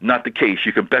big. Not the case.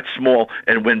 You can bet small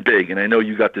and win big. And I know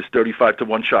you got this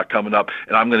 35-1 shot coming up,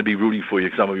 and I'm going to be rooting for you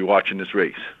because I'm going to be watching this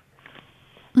race.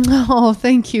 Oh,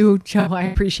 thank you, Joe. I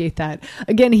appreciate that.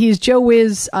 Again, he's Joe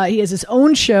Wiz. He has his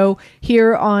own show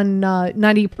here on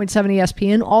 90.7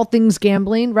 ESPN, All Things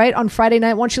Gambling, right on Friday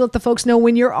night. Why don't you let the folks know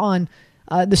when you're on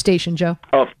the station, Joe?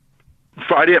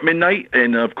 Friday at midnight,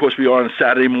 and of course we are on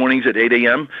Saturday mornings at 8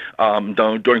 a.m.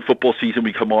 During football season,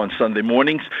 we come on Sunday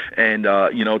mornings, and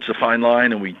it's a fine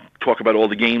line, and we talk about all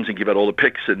the games and give out all the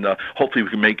picks, and hopefully we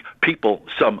can make people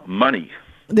some money.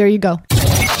 There you go.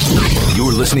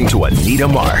 You're listening to Anita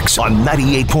Marks on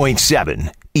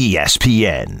 98.7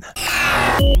 ESPN.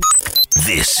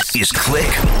 This is Click,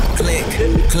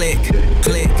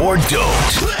 or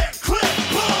Don't.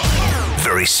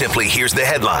 Very simply, here's the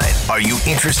headline. Are you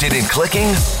interested in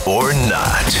clicking or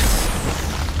not?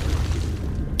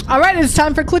 All right, it's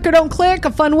time for Click or Don't Click,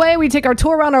 a fun way we take our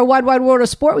tour around our wide world of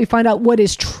sport. We find out what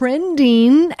is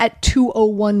trending at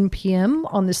 2:01 p.m.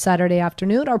 on this Saturday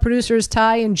afternoon. Our producers,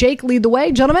 Ty and Jake, lead the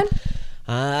way. Gentlemen?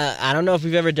 I don't know if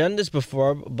we've ever done this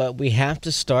before, but we have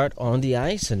to start on the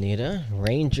ice, Anita.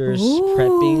 Rangers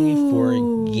prepping for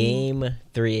Game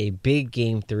 3, a big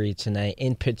Game 3 tonight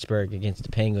in Pittsburgh against the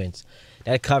Penguins.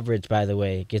 That coverage, by the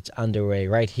way, gets underway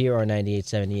right here on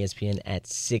 98.7 ESPN at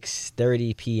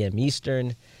 6:30 p.m.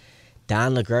 Eastern.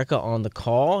 Don LaGreca on the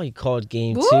call. He called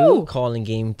Game 2, calling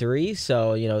Game 3.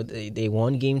 So, they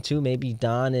won Game 2. Maybe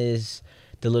Don is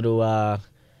the little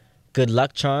good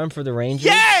luck charm for the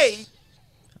Rangers. Yay!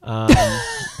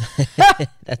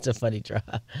 That's a funny draw.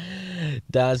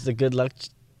 Don's the good luck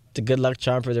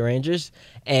charm for the Rangers.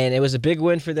 And it was a big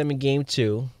win for them in Game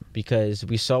 2 because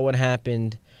we saw what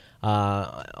happened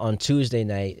on Tuesday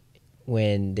night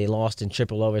when they lost in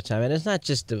triple overtime. And it's not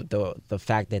just the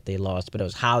fact that they lost, but it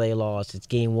was how they lost. It's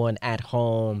Game 1 at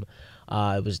home.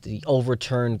 It was the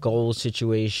overturned goal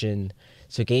situation.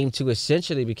 So Game 2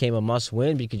 essentially became a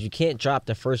must-win because you can't drop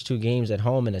the first 2 games at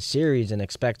home in a series and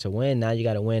expect to win. Now you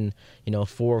got to win, 4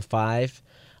 or 5,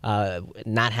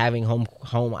 not having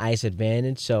home ice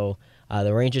advantage. So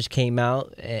the Rangers came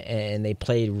out and they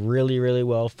played really, really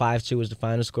well. 5-2 was the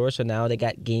final score. So now they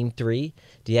got Game 3.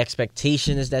 The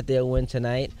expectation is that they'll win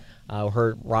tonight. I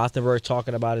heard Rothenberg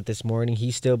talking about it this morning. He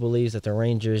still believes that the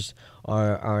Rangers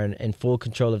are in full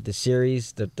control of the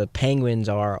series. The Penguins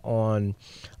are on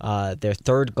their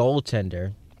third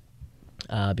goaltender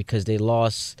because they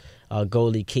lost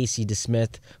goalie Casey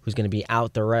DeSmith, who's going to be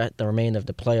out the remainder of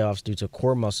the playoffs due to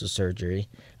core muscle surgery.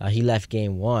 He left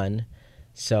Game 1.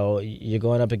 So you're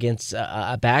going up against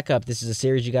a backup. This is a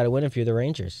series you got to win if you're the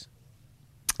Rangers.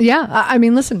 Yeah, I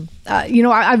mean, listen,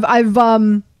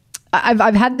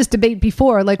 I've had this debate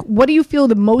before. Like, what do you feel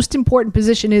the most important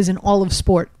position is in all of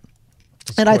sport?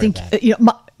 And I think,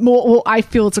 I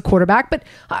feel it's a quarterback, but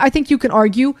I think you can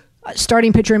argue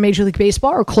starting pitcher in Major League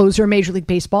Baseball or closer in Major League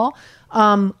Baseball.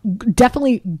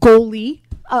 Definitely goalie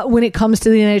when it comes to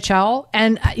the NHL.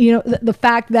 And, the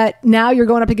fact that now you're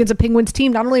going up against a Penguins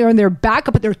team, not only are they their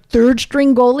backup, but their third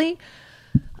string goalie.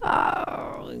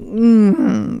 I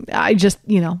I just,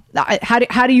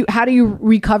 how do you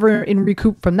recover and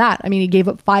recoup from that? I mean, he gave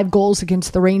up 5 goals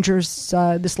against the Rangers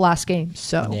this last game.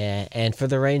 So yeah, and for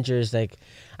the Rangers, like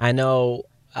I know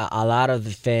a lot of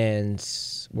the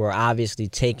fans were obviously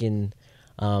taken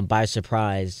by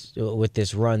surprise with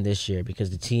this run this year because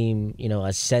the team,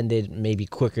 ascended maybe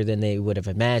quicker than they would have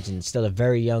imagined. It's still a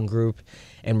very young group,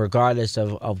 and regardless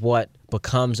of what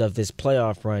becomes of this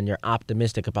playoff run, you're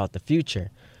optimistic about the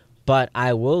future. But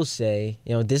I will say,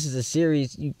 this is a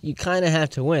series you kind of have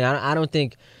to win. I don't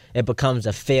think it becomes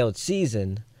a failed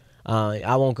season.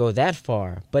 I won't go that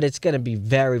far, but it's going to be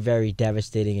very, very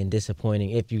devastating and disappointing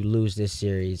if you lose this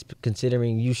series,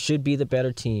 considering you should be the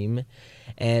better team,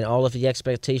 and all of the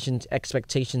expectations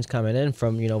coming in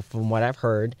from what I've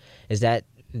heard is that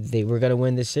they were going to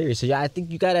win this series. So yeah, I think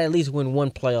you got to at least win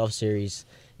one playoff series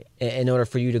in order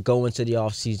for you to go into the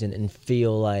offseason and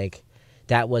feel like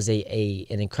that was an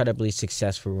incredibly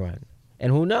successful run.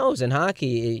 And who knows, in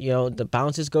hockey, the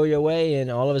bounces go your way,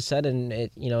 and all of a sudden,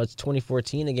 it's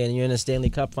 2014 again, and you're in the Stanley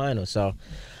Cup final. So,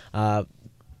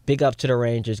 big up to the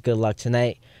Rangers. Good luck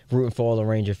tonight. Rooting for all the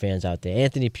Ranger fans out there.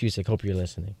 Anthony Pusick, hope you're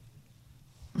listening.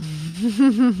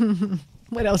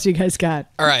 What else you guys got?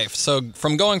 All right, so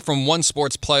from going from one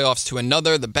sports playoffs to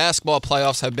another, the basketball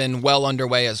playoffs have been well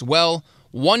underway as well.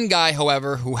 One guy,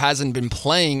 however, who hasn't been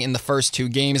playing in the first 2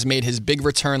 games made his big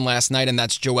return last night, and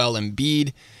that's Joel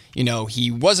Embiid. He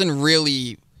wasn't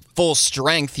really full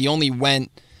strength. He only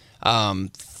went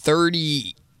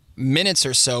 30 minutes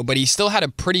or so, but he still had a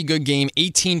pretty good game,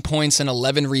 18 points and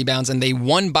 11 rebounds, and they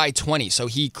won by 20. So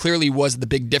he clearly was the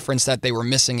big difference that they were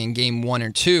missing in game 1 or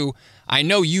 2. I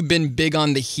know you've been big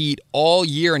on the Heat all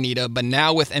year, Anita, but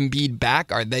now with Embiid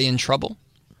back, are they in trouble?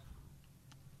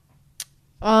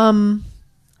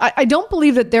 I don't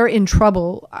believe that they're in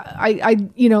trouble.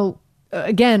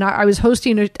 Again, I was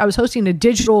hosting a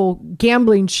digital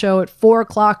gambling show at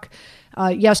 4:00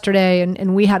 yesterday,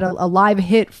 and we had a live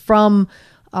hit from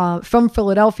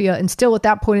Philadelphia, and still at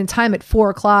that point in time at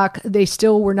 4:00, they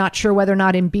still were not sure whether or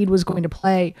not Embiid was going to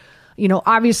play.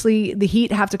 Obviously the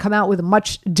Heat have to come out with a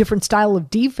much different style of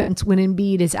defense when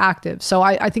Embiid is active. So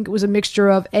I think it was a mixture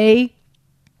of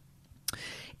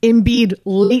Embiid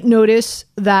late notice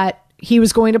that he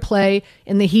was going to play,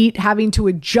 and the Heat having to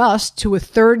adjust to a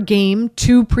third game,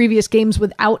 2 previous games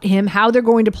without him, how they're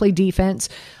going to play defense.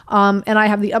 And I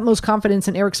have the utmost confidence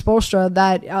in Erik Spoelstra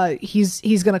that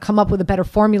he's going to come up with a better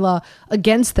formula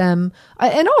against them.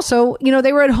 And also,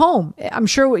 they were at home. I'm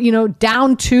sure,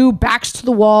 down 2, backs to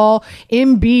the wall,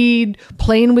 Embiid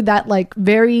playing with that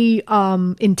very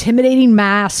intimidating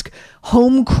mask,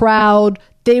 home crowd.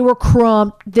 They were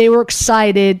crumped. They were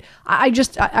excited. I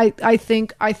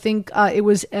think it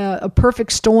was a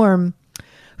perfect storm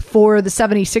for the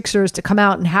 76ers to come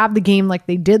out and have the game like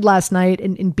they did last night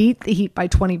and beat the Heat by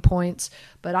 20 points.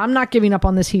 But I'm not giving up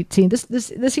on this Heat team.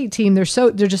 This Heat team, they're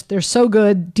so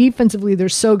good. Defensively, they're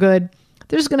so good.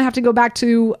 They're just going to have to go back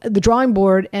to the drawing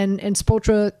board, and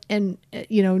Spoelstra and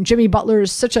Jimmy Butler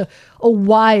is such a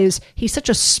wise, he's such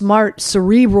a smart,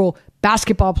 cerebral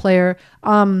basketball player.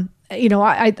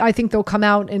 I think they'll come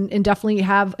out and definitely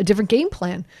have a different game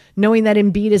plan, knowing that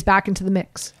Embiid is back into the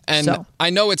mix. And I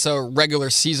know it's a regular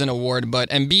season award, but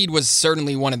Embiid was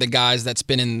certainly one of the guys that's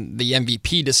been in the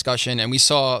MVP discussion, and we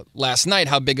saw last night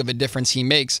how big of a difference he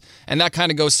makes. And that kind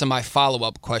of goes to my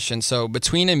follow-up question. So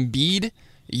between Embiid,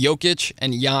 Jokic,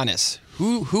 and Giannis,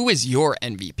 who is your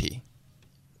MVP?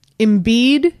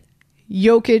 Embiid,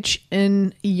 Jokic,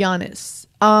 and Giannis.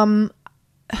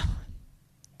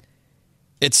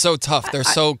 It's so tough. They're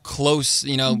so close,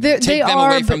 take them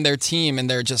away from their team, and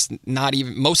they're just not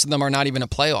even. Most of them are not even a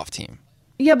playoff team.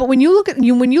 Yeah, but when you look at what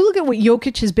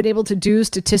Jokic has been able to do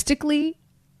statistically,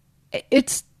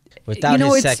 it's without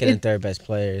his second and third best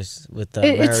players, with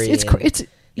Murray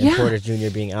and Porter Jr.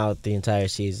 being out the entire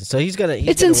season, so he's gonna win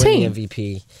the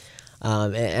MVP,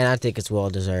 and I think it's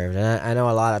well deserved. And I know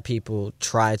a lot of people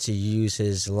try to use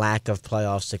his lack of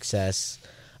playoff success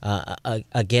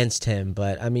against him,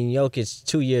 but I mean, Jokic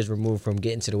 2 years removed from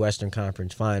getting to the Western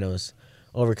Conference Finals,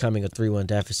 overcoming a 3-1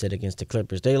 deficit against the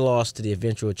Clippers. They lost to the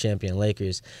eventual champion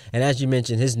Lakers, and as you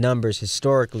mentioned, his numbers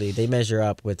historically, they measure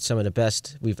up with some of the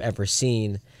best we've ever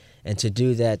seen, and to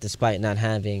do that despite not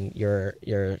having your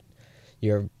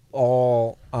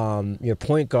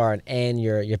point guard and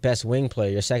your best wing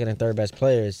player, your second and third best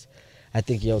players, I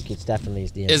think Jokic definitely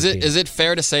is the MVP. Is it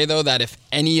fair to say, though, that if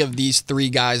any of these 3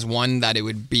 guys won, that it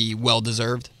would be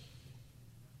well-deserved?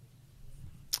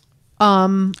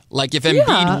 Like, if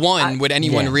Embiid won, would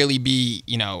anyone really be,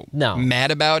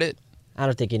 mad about it? I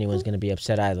don't think anyone's going to be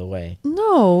upset either way.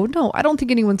 No, I don't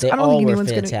think anyone's. They I don't all think were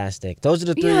anyone's fantastic. Those are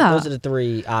the 3. Those are the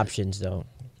 3 options, though.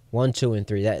 1, 2, and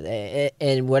 3. That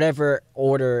in whatever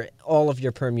order, all of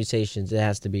your permutations, it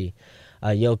has to be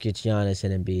Jokic, Giannis,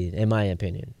 and Embiid, in my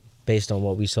opinion, based on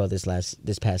what we saw this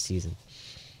past season.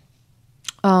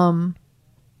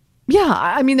 Yeah,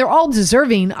 I mean, they're all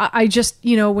deserving. I just,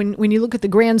 when you look at the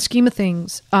grand scheme of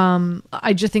things,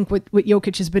 I just think what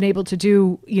Jokic has been able to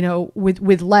do,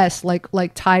 with less,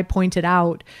 like Ty pointed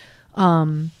out,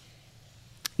 I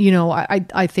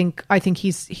think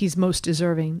he's most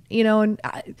deserving, and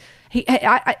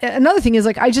another thing is,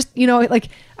 like, I just,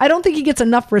 I don't think he gets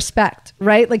enough respect,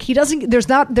 right? Like, he doesn't, there's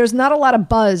not a lot of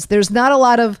buzz. There's not a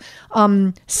lot of,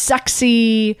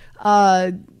 sexy,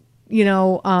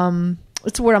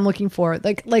 what's the word I'm looking for?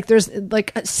 Like there's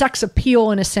like a sex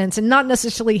appeal in a sense, and not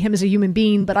necessarily him as a human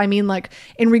being, but I mean, like,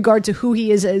 in regard to who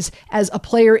he is as a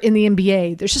player in the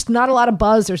NBA. There's just not a lot of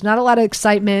buzz. There's not a lot of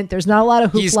excitement. There's not a lot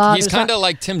of hoopla. He's kind of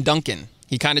like Tim Duncan.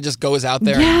 He kind of just goes out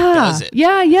there and does it.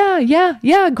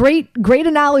 Yeah. Great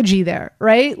analogy there,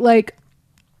 right? Like,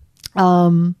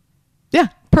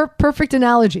 perfect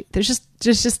analogy. There's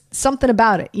just something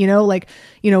about it,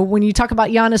 when you talk about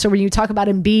Giannis or when you talk about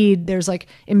Embiid, there's like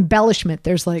embellishment.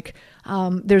 There's like,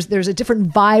 there's a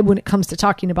different vibe when it comes to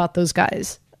talking about those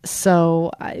guys.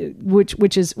 So,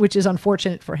 which is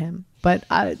unfortunate for him, but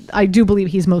I do believe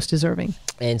he's most deserving.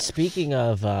 And speaking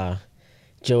of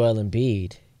Joel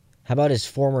Embiid, how about his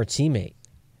former teammate,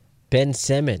 Ben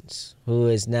Simmons, who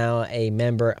is now a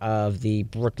member of the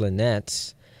Brooklyn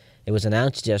Nets? It was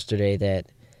announced yesterday that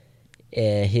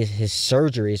his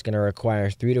surgery is going to require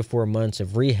 3 to 4 months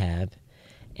of rehab,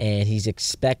 and he's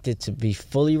expected to be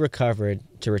fully recovered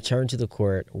to return to the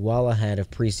court well ahead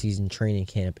of preseason training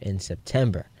camp in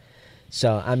September.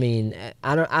 So, I mean,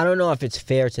 I don't know if it's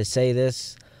fair to say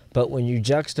this, but when you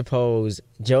juxtapose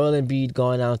Joel Embiid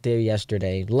going out there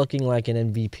yesterday looking like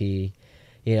an MVP,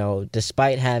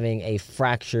 despite having a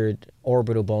fractured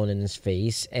orbital bone in his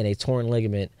face and a torn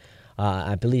ligament,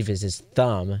 I believe is his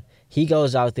thumb, he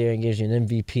goes out there and gives you an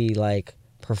MVP-like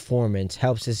performance,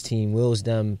 helps his team, wills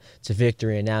them to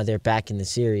victory, and now they're back in the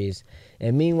series.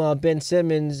 And meanwhile, Ben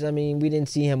Simmons, I mean, we didn't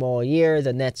see him all year.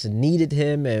 The Nets needed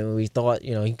him, and we thought,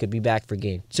 he could be back for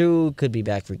Game 2, could be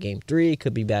back for Game 3,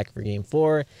 could be back for Game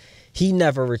 4. He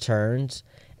never returns,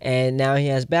 and now he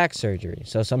has back surgery.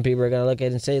 So some people are going to look at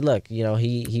it and say, look,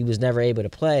 he was never able to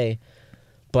play.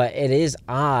 But it is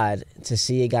odd to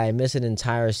see a guy miss an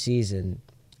entire season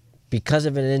because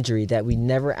of an injury that we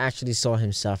never actually saw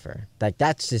him suffer. Like,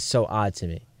 that's just so odd to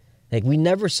me. Like, we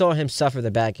never saw him suffer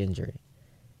the back injury.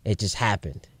 It just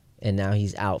happened. And now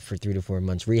he's out for 3 to 4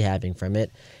 months rehabbing from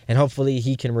it. And hopefully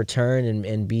he can return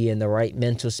and be in the right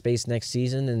mental space next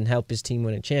season and help his team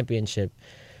win a championship.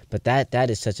 But that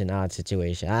is such an odd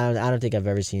situation. I don't think I've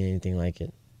ever seen anything like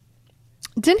it.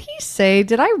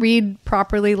 Did I read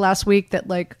properly last week that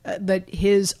that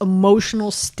his emotional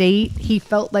state, he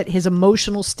felt that his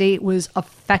emotional state was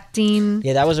affecting?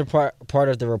 Yeah, that was a part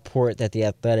of the report that The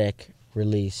Athletic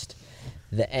released.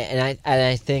 And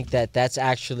I think that's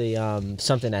actually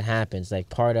something that happens. Like,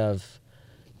 part of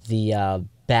the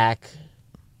back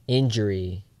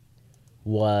injury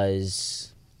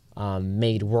was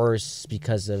made worse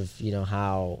because of,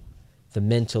 how the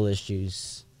mental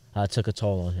issues took a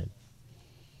toll on him.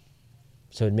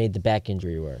 So it made the back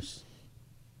injury worse.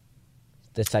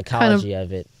 The psychology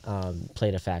of it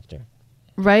played a factor.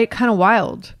 Right? Kind of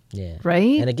wild. Yeah.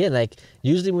 Right? And again, like,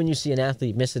 usually when you see an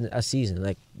athlete missing a season,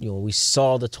 like, we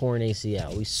saw the torn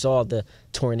ACL. We saw the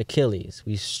torn Achilles.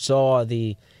 We saw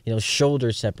the,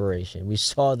 shoulder separation. We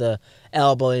saw the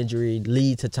elbow injury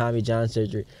lead to Tommy John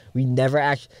surgery. We never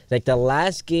actually, like, the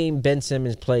last game Ben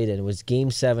Simmons played in was Game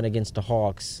 7 against the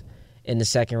Hawks in the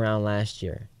second round last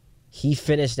year. He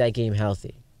finished that game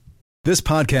healthy. This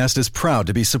podcast is proud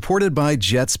to be supported by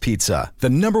Jets Pizza, the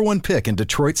 #1 pick in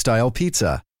Detroit-style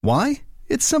pizza. Why?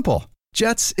 It's simple.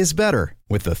 Jets is better.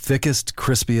 With the thickest,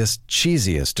 crispiest,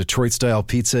 cheesiest Detroit-style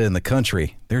pizza in the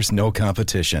country, there's no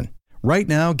competition. Right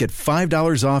now, get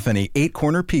 $5 off any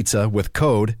 8-corner pizza with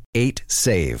code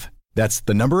 8SAVE. That's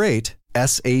the number 8,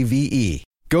 SAVE.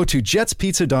 Go to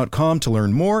jetspizza.com to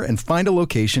learn more and find a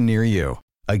location near you.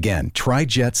 Again, try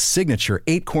Jet's signature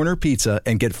 8-corner pizza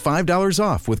and get $5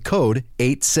 off with code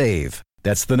 8SAVE.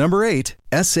 That's the number 8,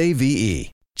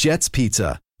 SAVE. Jet's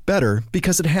Pizza. Better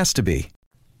because it has to be.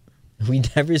 We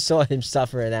never saw him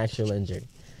suffer an actual injury.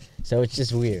 So it's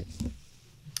just weird.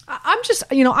 I'm just,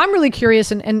 I'm really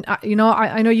curious. And I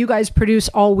know you guys produce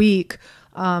all week.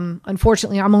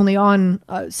 Unfortunately, I'm only on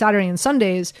Saturday and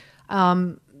Sundays.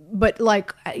 But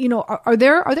are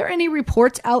there any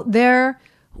reports out there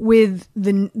with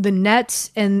the Nets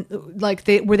and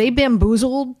were they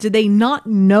bamboozled? Did they not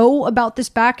know about this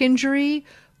back injury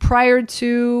prior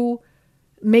to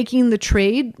making the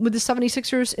trade with the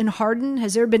 76ers and Harden?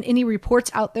 Has there been any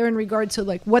reports out there in regard to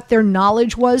like what their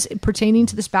knowledge was pertaining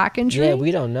to this back injury? Yeah,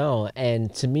 we don't know.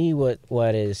 And to me, what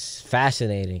is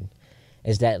fascinating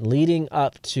is that leading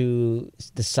up to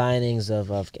the signings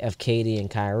of KD and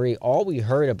Kyrie, all we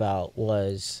heard about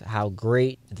was how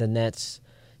great the Nets,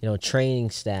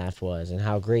 training staff was and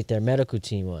how great their medical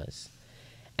team was.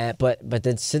 But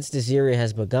then since this year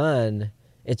has begun,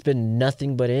 it's been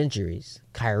nothing but injuries.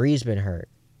 Kyrie's been hurt.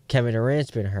 Kevin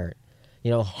Durant's been hurt.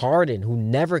 Harden, who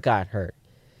never got hurt,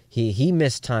 he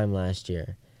missed time last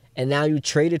year. And now you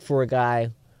traded for a guy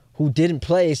who didn't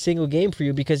play a single game for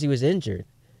you because he was injured.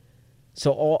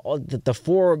 So all the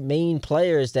four main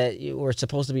players that were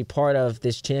supposed to be part of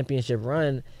this championship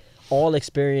run all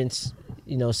experienced,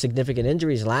 significant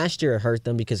injuries. Last year it hurt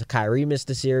them because Kyrie missed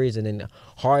the series, and then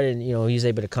Harden, he was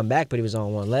able to come back, but he was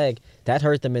on one leg. That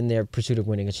hurt them in their pursuit of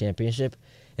winning a championship.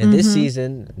 And this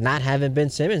season, not having Ben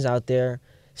Simmons out there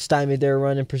stymied their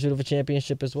run in pursuit of a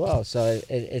championship as well. So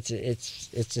it's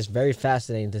just very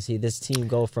fascinating to see this team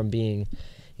go from being,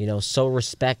 so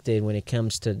respected when it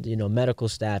comes to, medical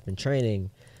staff and training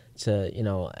to,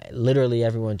 literally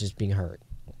everyone just being hurt.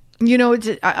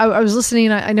 I was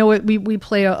listening. I know we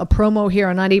play a promo here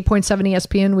on 98.7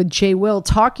 ESPN with Jay Will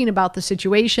talking about the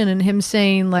situation and him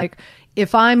saying, like,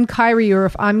 if I'm Kyrie or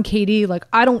if I'm KD, like,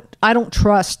 I don't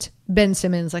trust Ben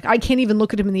Simmons. Like, I can't even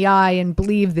look at him in the eye and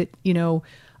believe that,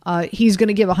 he's going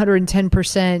to give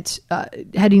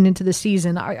 110% heading into the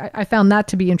season. I found that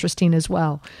to be interesting as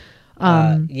well.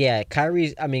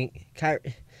 Kyrie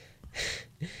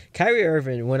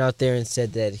Irving went out there and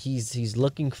said that he's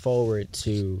looking forward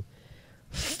to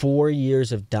 4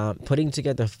 years of putting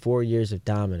together 4 years of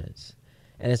dominance.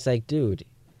 And it's like, dude,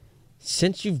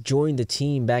 since you've joined the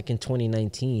team back in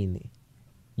 2019,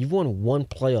 you've won one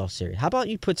playoff series. How about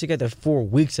you put together 4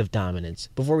 weeks of dominance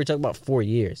before we talk about 4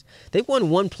 years? They've won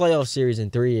one playoff series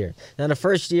in 3 years. Now, the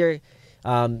first year,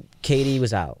 KD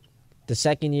was out. The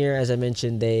second year, as I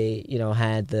mentioned, they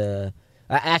had the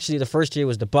first year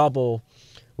was the bubble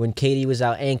when KD was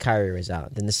out and Kyrie was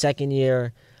out. Then the second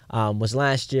year was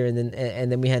last year, and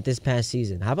then we had this past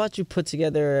season. How about you put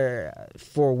together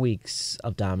 4 weeks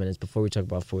of dominance before we talk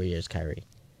about 4 years, Kyrie?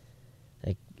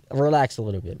 Like, relax a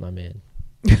little bit, my man.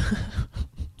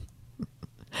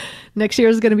 Next year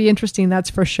is going to be interesting, that's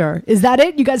for sure. Is that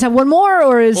it? You guys have one more,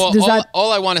 or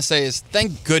all I want to say is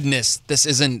thank goodness this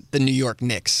isn't the New York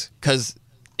Knicks, because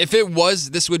if it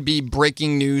was, this would be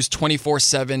breaking news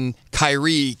 24/7.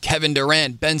 Kyrie, Kevin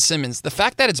Durant, Ben Simmons. The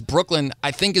fact that it's Brooklyn,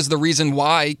 I think, is the reason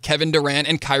why Kevin Durant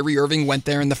and Kyrie Irving went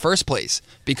there in the first place.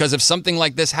 Because if something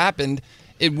like this happened,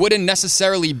 it wouldn't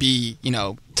necessarily be,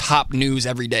 top news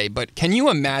every day. But can you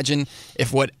imagine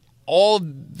if all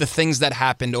the things that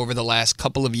happened over the last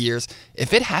couple of years,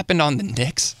 if it happened on the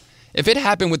Knicks, if it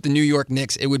happened with the New York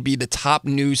Knicks, it would be the top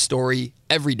news story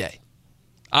every day.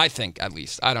 I think, at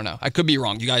least. I don't know. I could be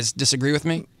wrong. You guys disagree with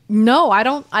me? No, I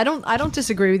don't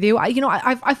disagree with you. I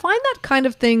find that kind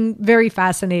of thing very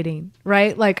fascinating,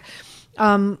 right? Like,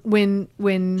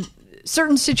 when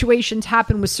certain situations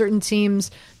happen with certain teams,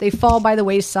 they fall by the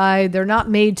wayside. They're not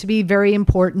made to be very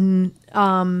important.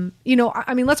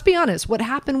 Let's be honest. What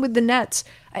happened with the Nets?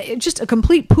 It's just a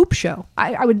complete poop show.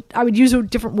 I would use a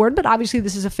different word, but obviously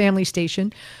this is a family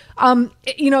station.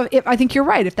 I think you're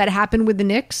right. If that happened with the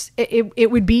Knicks,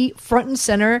 it would be front and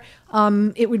center.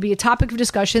 It would be a topic of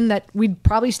discussion that we'd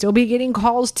probably still be getting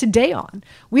calls today on.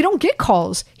 We don't get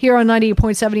calls here on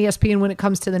 98.7 ESPN when it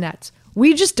comes to the Nets.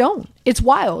 We just don't. It's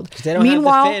wild. They don't have the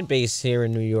fan base here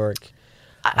in New York.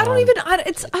 I don't even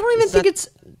think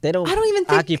they don't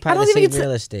occupy the same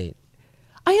real estate.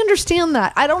 I understand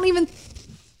that. I don't even.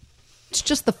 It's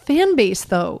just the fan base,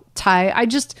 though, Ty. I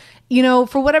just,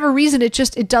 for whatever reason, it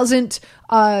doesn't.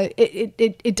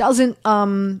 It doesn't.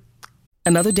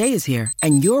 Another day is here,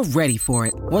 and you're ready for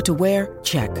it. What to wear?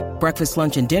 Check. Breakfast,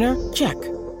 lunch, and dinner? Check.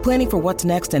 Planning for what's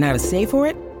next and how to save for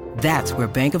it? That's where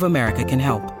Bank of America can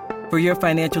help. For your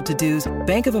financial to-dos,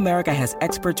 Bank of America has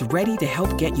experts ready to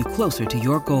help get you closer to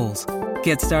your goals.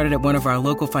 Get started at one of our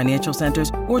local financial centers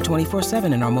or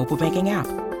 24/7 in our mobile banking app.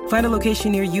 Find a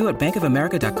location near you at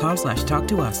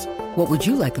bankofamerica.com/talktous. What would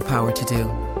you like the power to do?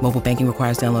 Mobile banking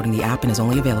requires downloading the app and is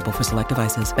only available for select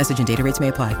devices. Message and data rates may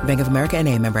apply. Bank of America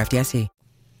N.A., member FDIC.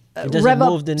 It doesn't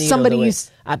move the needle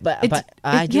somebody's.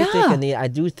 I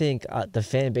do think the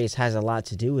fan base has a lot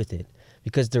to do with it.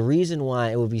 Because the reason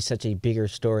why it would be such a bigger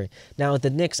story. Now,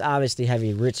 the Knicks obviously have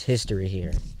a rich history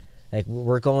here. Like,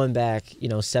 we're going back,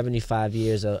 75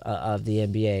 years of the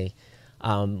NBA,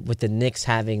 with the Knicks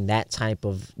having that type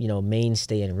of,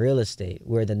 mainstay in real estate,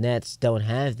 where the Nets don't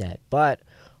have that. But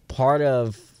part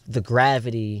of the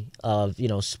gravity of,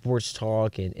 sports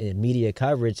talk and media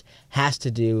coverage has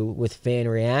to do with fan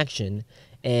reaction.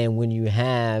 And when you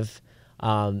have,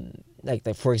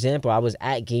 for example, I was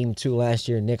at Game 2 last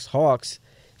year, Knicks-Hawks.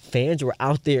 Fans were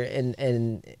out there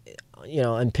in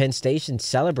Penn Station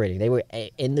celebrating. They were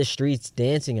in the streets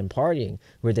dancing and partying.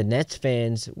 Where the Nets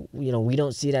fans, we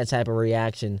don't see that type of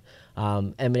reaction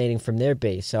emanating from their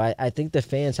base. So I think the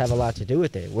fans have a lot to do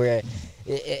with it. Where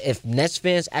if Nets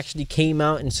fans actually came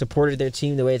out and supported their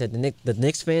team the way that the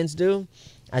Knicks fans do,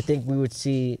 I think we would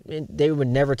see, they would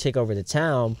never take over the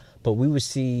town, but we would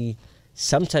see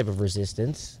some type of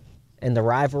resistance. And the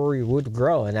rivalry would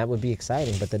grow, and that would be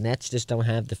exciting. But the Nets just don't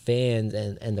have the fans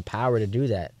and the power to do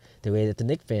that the way that the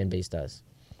Knicks fan base does.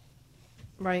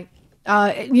 Right.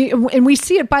 And we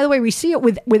see it, by the way,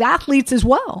 with athletes as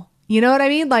well. You know what I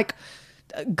mean? Like,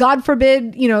 God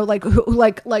forbid,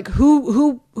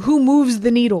 who moves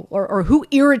the needle or who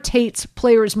irritates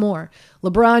players more?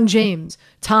 LeBron James,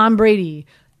 Tom Brady,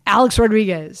 Alex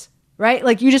Rodriguez, right?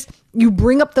 Like, you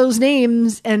bring up those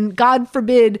names, and God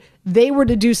forbid they were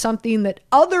to do something that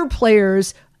other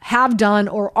players have done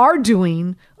or are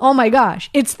doing. Oh my gosh,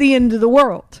 it's the end of the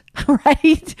world,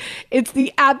 right? It's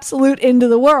the absolute end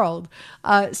of the world.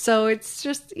 So it's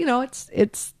just,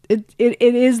 it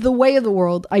is the way of the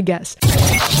world, I guess.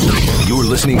 You're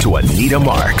listening to Anita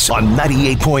Marks on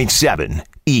 98.7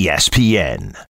 ESPN.